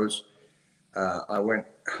shows. I went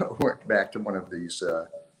back to one of these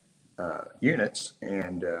units,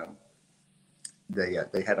 and they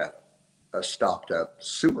had a stopped up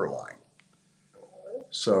sewer line.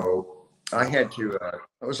 So I had to,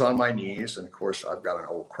 I was on my knees, and of course I've got an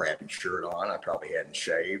old crappy shirt on. I probably hadn't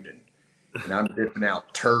shaved, and I'm dipping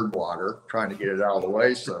out turd water, trying to get it out of the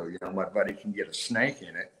way so, my buddy can get a snake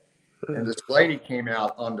in it. And this lady came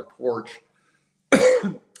out on the porch,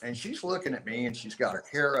 and she's looking at me, and she's got her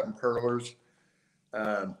hair up in curlers.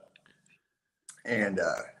 And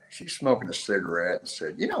she's smoking a cigarette, and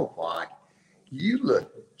said, "You know what? You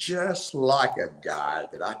look just like a guy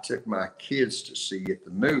that I took my kids to see at the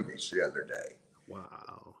movies the other day."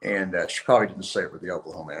 Wow. And she probably didn't say it with the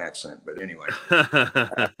Oklahoma accent, but anyway.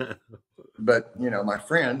 But, my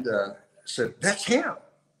friend said, "That's him."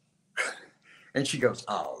 And she goes,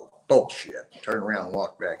 "Oh, bullshit." Turn around and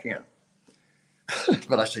walk back in.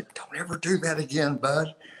 But I said, "Don't ever do that again,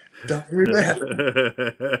 bud. Don't do that."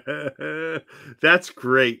 That's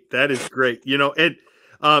great. That is great. And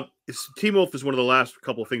Teen Wolf is one of the last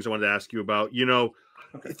couple of things I wanted to ask you about.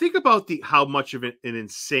 Okay. Think about how much of an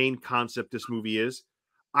insane concept this movie is.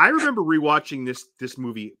 I remember rewatching this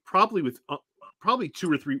movie probably with went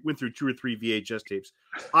through 2 or 3 VHS tapes.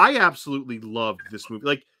 I absolutely loved this movie.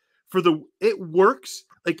 Like it works.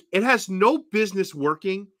 Like it has no business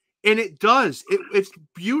working, and it does. It's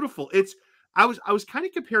beautiful. I was kind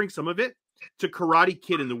of comparing some of it to Karate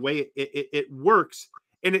Kid in the way it works,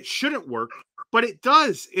 and it shouldn't work, but it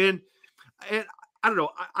does. And I don't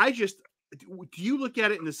know. Do you look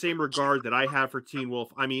at it in the same regard that I have for Teen Wolf?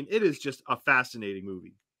 I mean, it is just a fascinating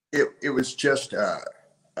movie. It was just the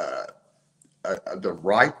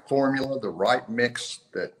right formula, the right mix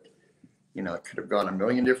that, it could have gone a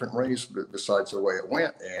million different ways besides the way it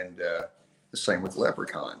went. And the same with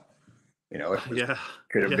Leprechaun. It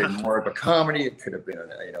could have been more of a comedy. It could have been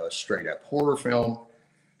a straight up horror film.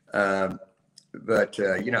 But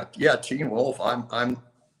Teen Wolf,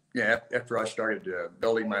 after I started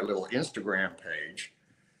building my little Instagram page,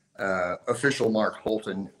 official Mark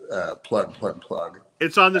Holton, plug.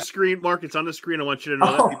 It's on the screen, Mark. It's on the screen. I want you to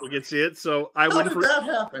know that people can see it. So How did that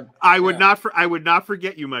happen? I would not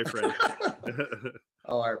forget you, my friend.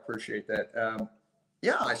 Oh, I appreciate that.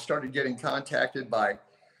 I started getting contacted by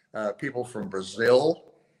people from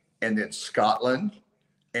Brazil, and then Scotland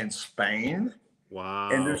and Spain. Wow.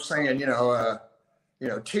 And they're saying,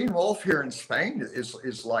 Teen Wolf here in Spain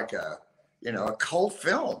is like a cult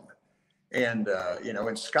film. And,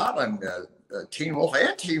 in Scotland, Teen Wolf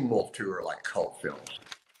and Teen Wolf 2 are like cult films.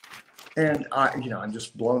 And I'm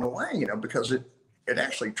just blown away, because it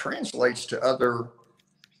actually translates to other,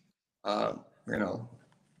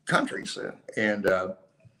 countries. And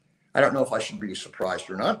I don't know if I should be surprised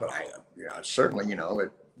or not, but I certainly,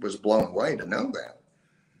 it was blown away to know that.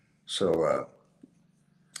 So,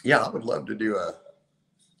 I would love to do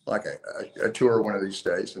a tour one of these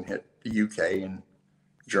days and hit the UK and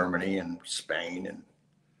Germany and Spain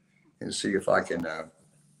and see if I can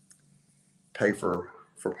pay for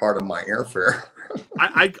part of my airfare.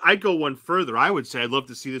 I go one further. I would say I'd love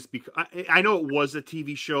to see this because I know it was a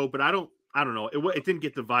TV show, but I don't know. It didn't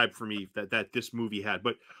get the vibe for me that this movie had.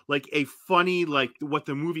 But like a funny, like what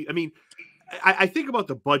the movie. I mean, I think about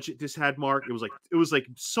the budget this had, Mark. It was like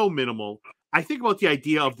so minimal. I think about the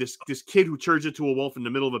idea of this kid who turns into a wolf in the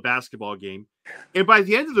middle of a basketball game, and by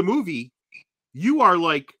the end of the movie, you are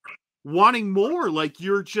like wanting more. Like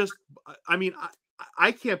you're just. I mean,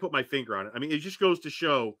 I can't put my finger on it. I mean, it just goes to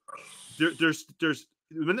show there's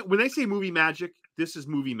when they say movie magic, this is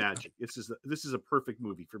movie magic. This is a perfect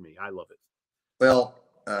movie for me. I love it. Well,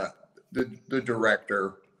 the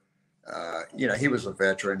director, he was a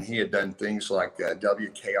veteran. He had done things like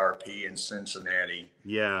WKRP in Cincinnati.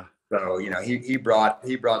 Yeah. So, you know, he brought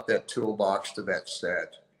that toolbox to that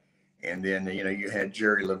set. And then, you know, you had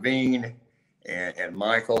Jerry Levine and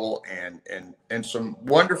Michael and some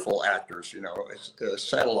wonderful actors, you know,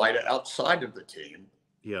 Satellite outside of the team,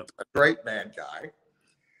 Yep. a great bad guy.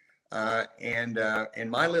 And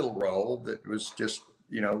my little role that was just,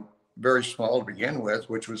 you know, very small to begin with,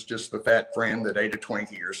 which was just the fat friend that ate a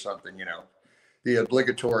Twinkie or something, you know, the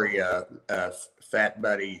obligatory fat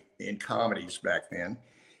buddy in comedies back then.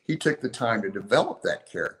 He took the time to develop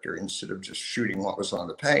that character instead of just shooting what was on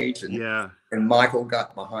the page. And Michael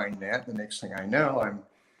got behind that. The next thing I know, I'm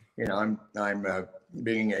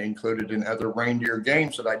being included in other reindeer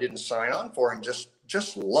games that I didn't sign on for, and just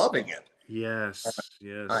loving it. Yes.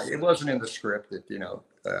 It wasn't in the script that, you know,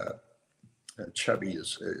 Chubby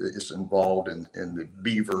is involved in the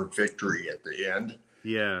beaver victory at the end.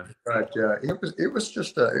 Yeah. But it was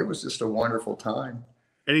just a wonderful time.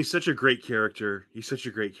 And he's such a great character. You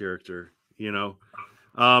know.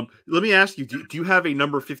 Let me ask you: do you have a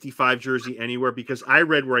number 55 jersey anywhere? Because I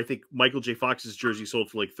read where I think Michael J. Fox's jersey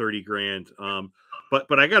sold for like 30 grand.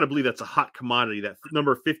 But I got to believe that's a hot commodity. That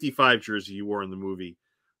number 55 jersey you wore in the movie.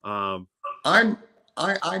 I'm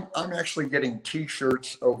actually getting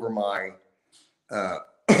T-shirts over my that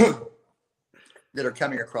are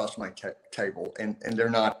coming across my table, and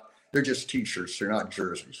they're just T-shirts. They're not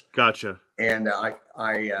jerseys. Gotcha. And I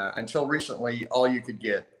until recently, all you could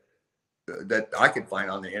get that I could find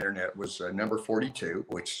on the internet was number 42,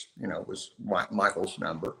 which, you know, was Michael's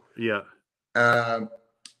number. Yeah. And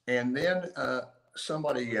then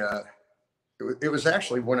somebody, it was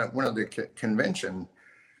actually one of the convention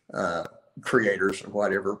creators or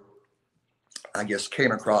whatever, I guess,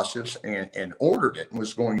 came across this and ordered it and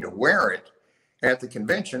was going to wear it at the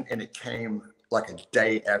convention, and it came like a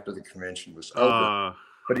day after the convention was over.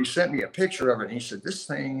 But he sent me a picture of it, and he said, this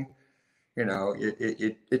thing, you know,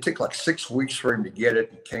 it took like 6 weeks for him to get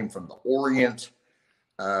it. It came from the Orient.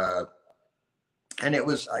 And it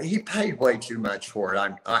was, he paid way too much for it,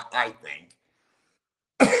 I think.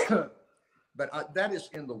 But that is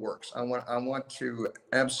in the works. I want to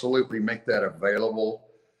absolutely make that available.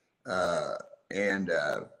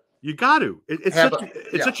 You got to. It's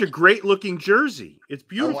such a great looking jersey. It's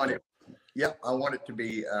beautiful. I want it to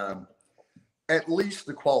be at least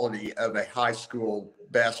the quality of a high school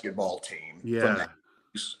basketball team. Yeah.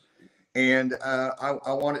 And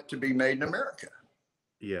I want it to be made in America.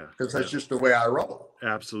 Yeah. Because that's just the way I roll.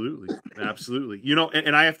 Absolutely. You know,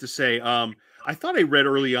 and I have to say, I thought I read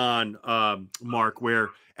early on, Mark,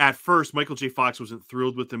 where at first Michael J. Fox wasn't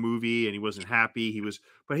thrilled with the movie and he wasn't happy.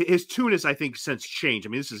 But his tune has, I think, since changed. I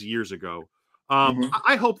mean, this is years ago.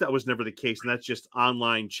 I hope that was never the case, and that's just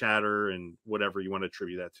online chatter and whatever you want to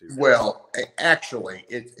attribute that to. Well, actually,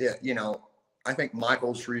 you know, I think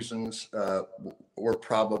Michael's reasons were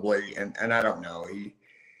probably, and I don't know, he,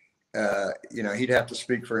 you know, he'd have to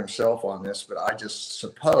speak for himself on this, but I just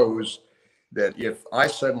suppose that if I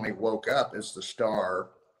suddenly woke up as the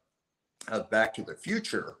star of Back to the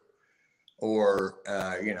Future, or,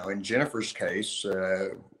 you know, in Jennifer's case,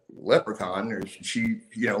 Leprechaun, or she,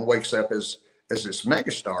 you know, wakes up as this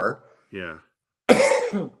megastar. Yeah.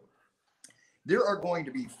 There are going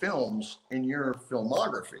to be films in your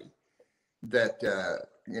filmography that,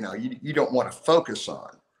 you know, you don't want to focus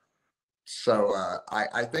on. So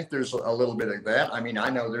I think there's a little bit of that. I mean, I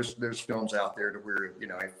know there's films out there to where, you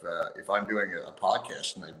know, if I'm doing a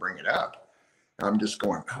podcast and they bring it up, I'm just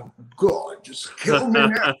going, oh God, just kill me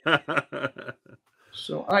now.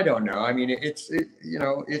 So I don't know. I mean, you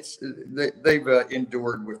know, they've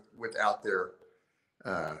endured without their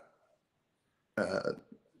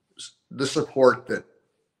the support that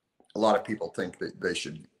a lot of people think that they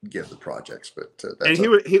should give the projects. But that's he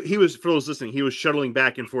was, for those listening, he was shuttling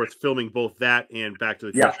back and forth, filming both that and Back to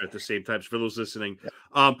the Future at the same time. So for those listening,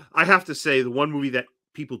 I have to say the one movie that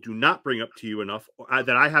people do not bring up to you enough,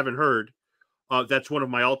 that I haven't heard, that's one of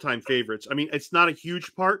my all-time favorites. I mean, it's not a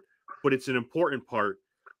huge part, but it's an important part.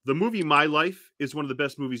 The movie My Life is one of the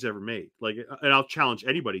best movies ever made. Like, and I'll challenge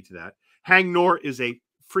anybody to that. Hang Nor is a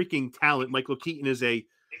freaking talent. Michael Keaton is I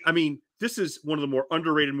mean, this is one of the more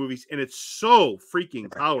underrated movies, and it's so freaking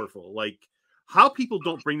powerful. Like, how people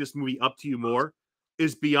don't bring this movie up to you more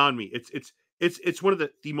is beyond me. It's one of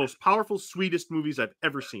the most powerful, sweetest movies I've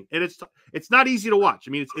ever seen, and it's not easy to watch.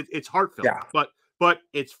 I mean, it's heartfelt, but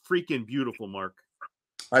it's freaking beautiful, Mark.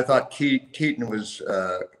 I thought Keaton was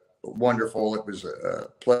wonderful. It was a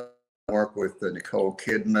pleasure to work with Nicole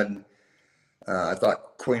Kidman. I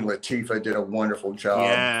thought Queen Latifah did a wonderful job.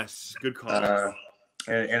 Yes, good call.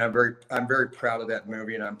 And I'm very proud of that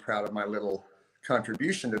movie, and I'm proud of my little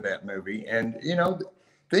contribution to that movie. And you know,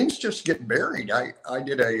 things just get buried. I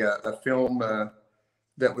did a film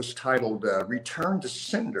that was titled Return to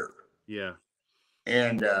Cinder. Yeah.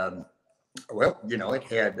 And, well, you know, it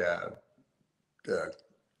had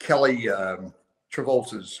Kelly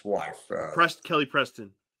Travolta's wife. Kelly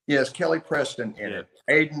Preston. Yes, Kelly Preston in it.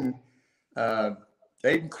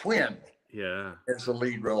 Aiden Quinn. Yeah. As the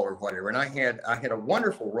lead role or whatever. And I had a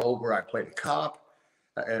wonderful role where I played a cop,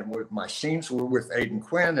 and with my scenes were with Aiden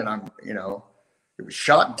Quinn, and it was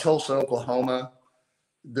shot in Tulsa, Oklahoma.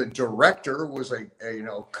 The director was a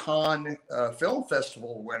Cannes Film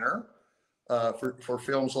Festival winner for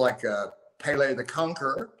films like Pele the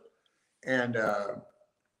Conqueror. And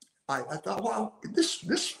I thought, wow,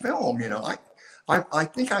 this film, you know, I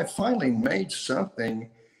think I finally made something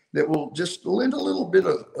that will just lend a little bit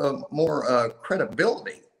of more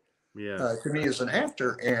credibility to me as an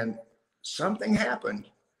actor. And something happened.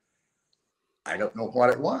 I don't know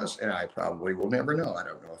what it was, and I probably will never know. I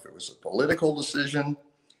don't know if it was a political decision,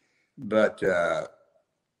 but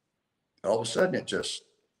all of a sudden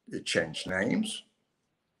it changed names,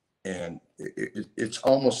 and it's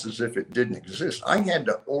almost as if it didn't exist. I had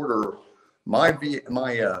to order my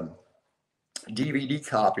DVD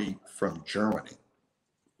copy from Germany.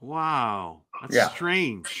 Wow, that's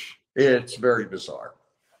strange. It's very bizarre.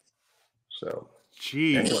 So,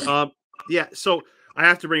 geez, anyway. yeah. So I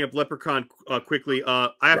have to bring up Leprechaun quickly. I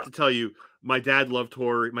have to tell you, my dad loved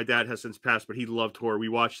horror. My dad has since passed, but he loved horror. We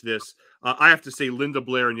watched this. I have to say, Linda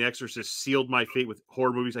Blair and The Exorcist sealed my fate with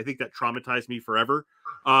horror movies. I think that traumatized me forever.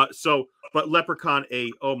 But Leprechaun,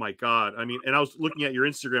 oh my God. I mean, and I was looking at your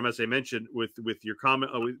Instagram, as I mentioned, with your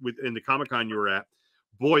comment in the Comic-Con you were at.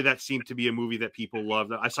 Boy, that seemed to be a movie that people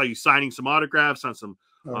loved. I saw you signing some autographs on some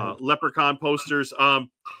Leprechaun posters. Do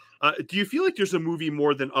you feel like there's a movie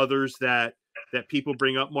more than others that people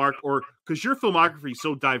bring up, Mark? Or because your filmography is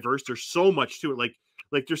so diverse, there's so much to it.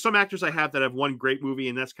 Like there's some actors I have that have one great movie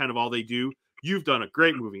and that's kind of all they do. You've done a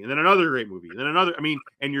great movie and then another great movie and then another. I mean,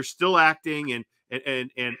 and you're still acting and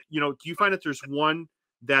you know, do you find that there's one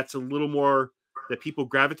that's a little more that people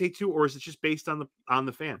gravitate to, or is it just based on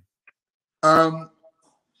the fan?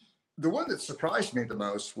 The one that surprised me the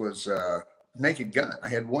most was Naked Gun. I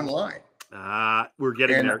had one line. We're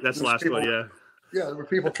getting there. That's the last one, yeah. Yeah, there were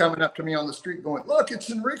people coming up to me on the street going, "Look, it's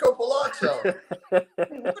Enrico Palazzo." What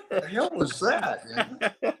the hell was that?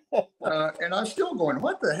 You know? And I'm still going,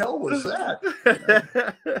 "What the hell was that?"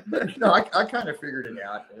 You know, I kind of figured it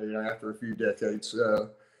out, you know, after a few decades. It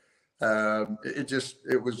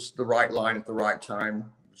was the right line at the right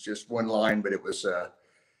time. It was just one line, but it was a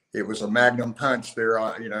magnum punch there,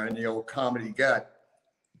 you know, in the old comedy gut.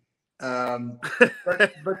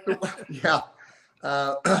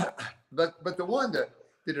 But the one that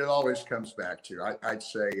it always comes back to, I'd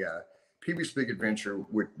say Pee-wee's Big Adventure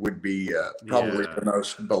would be probably the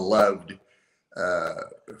most beloved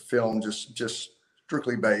film, just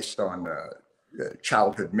strictly based on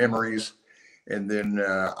childhood memories. And then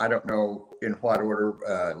I don't know in what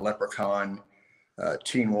order, Leprechaun,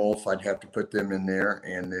 Teen Wolf, I'd have to put them in there.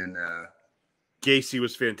 And then Gacy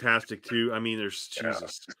was fantastic too. I mean, there's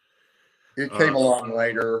Jesus. It came along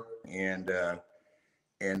later, and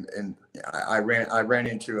I ran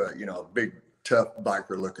into a big tough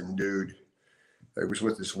biker looking dude. He was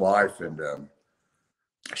with his wife, and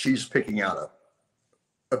she's picking out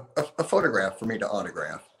a photograph for me to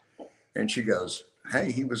autograph, and she goes,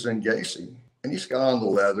 "Hey, he was in Gacy, and he's got on the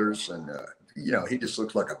leathers, and he just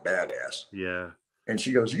looks like a badass." Yeah. And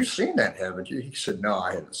she goes, "You've seen that, haven't you?" He said, "No,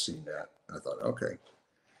 I haven't seen that." I thought, okay.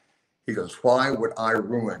 He goes, "Why would I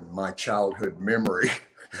ruin my childhood memory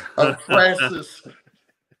of Francis?"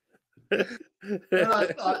 And I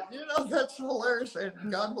thought, that's hilarious.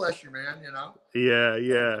 And God bless you, man, Yeah,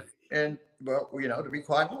 yeah. And, well, to be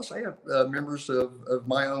quite honest, I have members of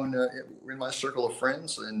my own, in my circle of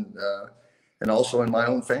friends and also in my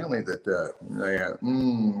own family that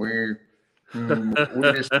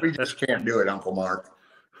we just can't do it, Uncle Mark.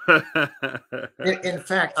 In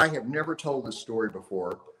fact, I have never told this story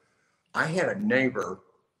before. I had a neighbor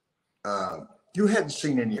who hadn't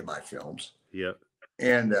seen any of my films. Yep.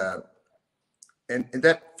 And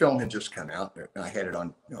that film had just come out. And I had it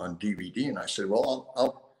on DVD, and I said, "Well,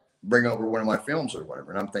 I'll bring over one of my films or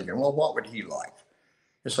whatever." And I'm thinking, well, what would he like?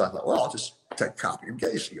 And so I thought, well, I'll just take a copy of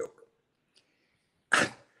Gacy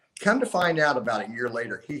over. Come to find out, about a year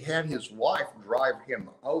later, he had his wife drive him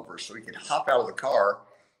over so he could hop out of the car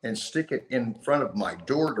and stick it in front of my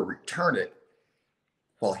door to return it.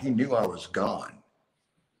 Well, he knew I was gone.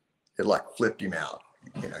 It flipped him out.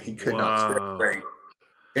 He could not stay away.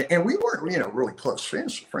 And we weren't, really close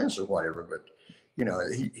friends or whatever, but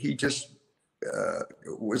he just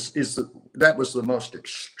that was the most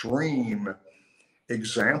extreme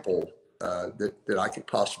example that I could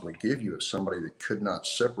possibly give you of somebody that could not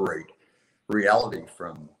separate reality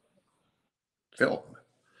from film.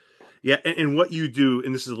 Yeah, and what you do,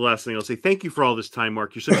 and this is the last thing I'll say. Thank you for all this time,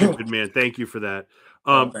 Mark. You're such a good man. Thank you for that.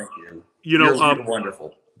 Oh, thank you. You know, you're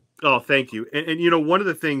wonderful. Oh, thank you. And you know, one of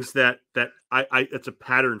the things that I that's a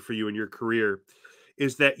pattern for you in your career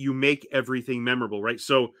is that you make everything memorable, right?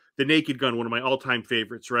 So the Naked Gun, one of my all-time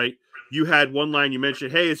favorites, right? You had one line you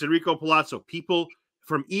mentioned, "Hey, it's Enrico Palazzo." People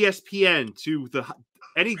from ESPN to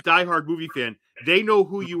any diehard movie fan, they know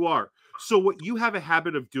who you are. So what you have a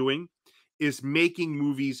habit of doing is making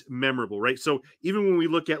movies memorable, right? So even when we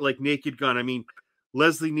look at like Naked Gun, I mean,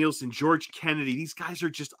 Leslie Nielsen, George Kennedy, these guys are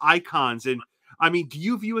just icons. And I mean, do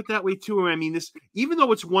you view it that way too? I mean, this, even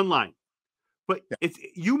though it's one line, but it's,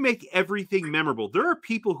 you make everything memorable. There are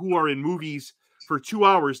people who are in movies for 2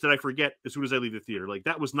 hours that I forget as soon as I leave the theater. Like,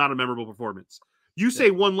 that was not a memorable performance. You say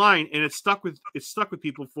one line and it's stuck with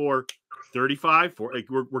people for 35, for like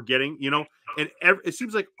we're getting, you know, and it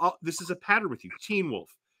seems like this is a pattern with you. Teen Wolf,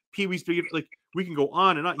 Pee-wee's Big, like we can go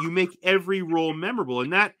on and on. You make every role memorable,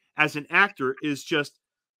 and that as an actor is just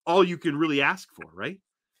all you can really ask for, right?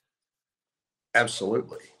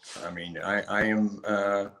 Absolutely. I mean, I am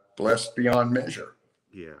blessed beyond measure.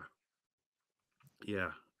 Yeah.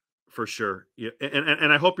 Yeah, for sure. Yeah,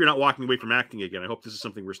 and I hope you're not walking away from acting again. I hope this is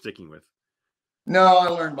something we're sticking with. No, I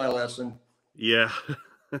learned my lesson. Yeah.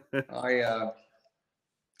 I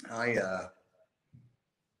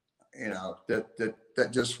you know,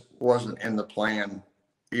 that just wasn't in the plan,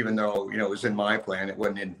 even though, you know, it was in my plan. It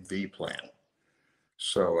wasn't in the plan.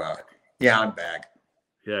 So, yeah, I'm back.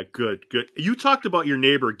 Yeah, good. You talked about your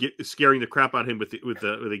neighbor scaring the crap out of him with the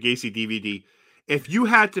Gacy DVD. If you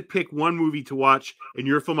had to pick one movie to watch in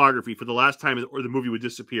your filmography for the last time, or the movie would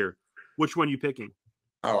disappear, which one are you picking?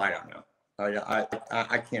 Oh, I don't know.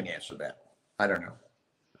 I can't answer that. I don't know.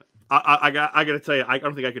 I got to tell you, I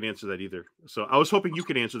don't think I can answer that either. So I was hoping you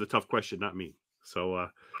could answer the tough question, not me. So,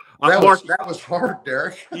 Mark, that was hard,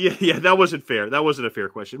 Derek. yeah, that wasn't fair. That wasn't a fair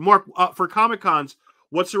question. Mark, for Comic Cons,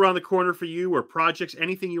 what's around the corner for you, or projects?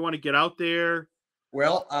 Anything you want to get out there?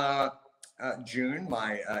 Well, June,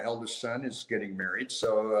 my eldest son is getting married,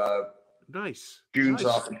 so nice. June's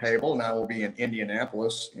off the table, and I will be in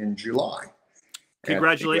Indianapolis in July.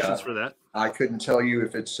 Congratulations for that. I couldn't tell you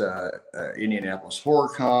if it's Indianapolis Horror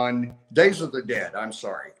Con, Days of the Dead. I'm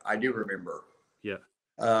sorry, I do remember. Yeah.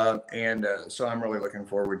 So I'm really looking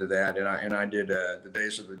forward to that. And I did the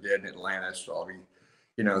Days of the Dead in Atlanta, so I'll be,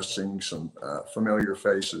 you know, seeing some familiar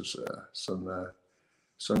faces, some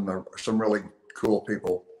really cool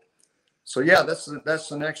people. So yeah, that's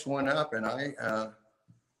the next one up, and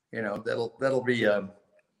you know, that'll be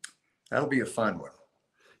a fun one.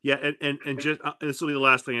 Yeah, and just this will be the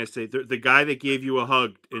last thing I say. The guy that gave you a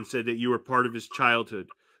hug and said that you were part of his childhood.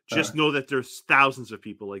 Just know that there's thousands of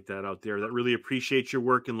people like that out there that really appreciate your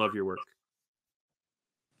work and love your work.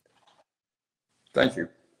 Thank you.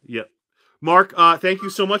 Yep. Mark, thank you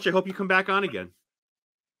so much. I hope you come back on again.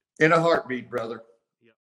 In a heartbeat, brother.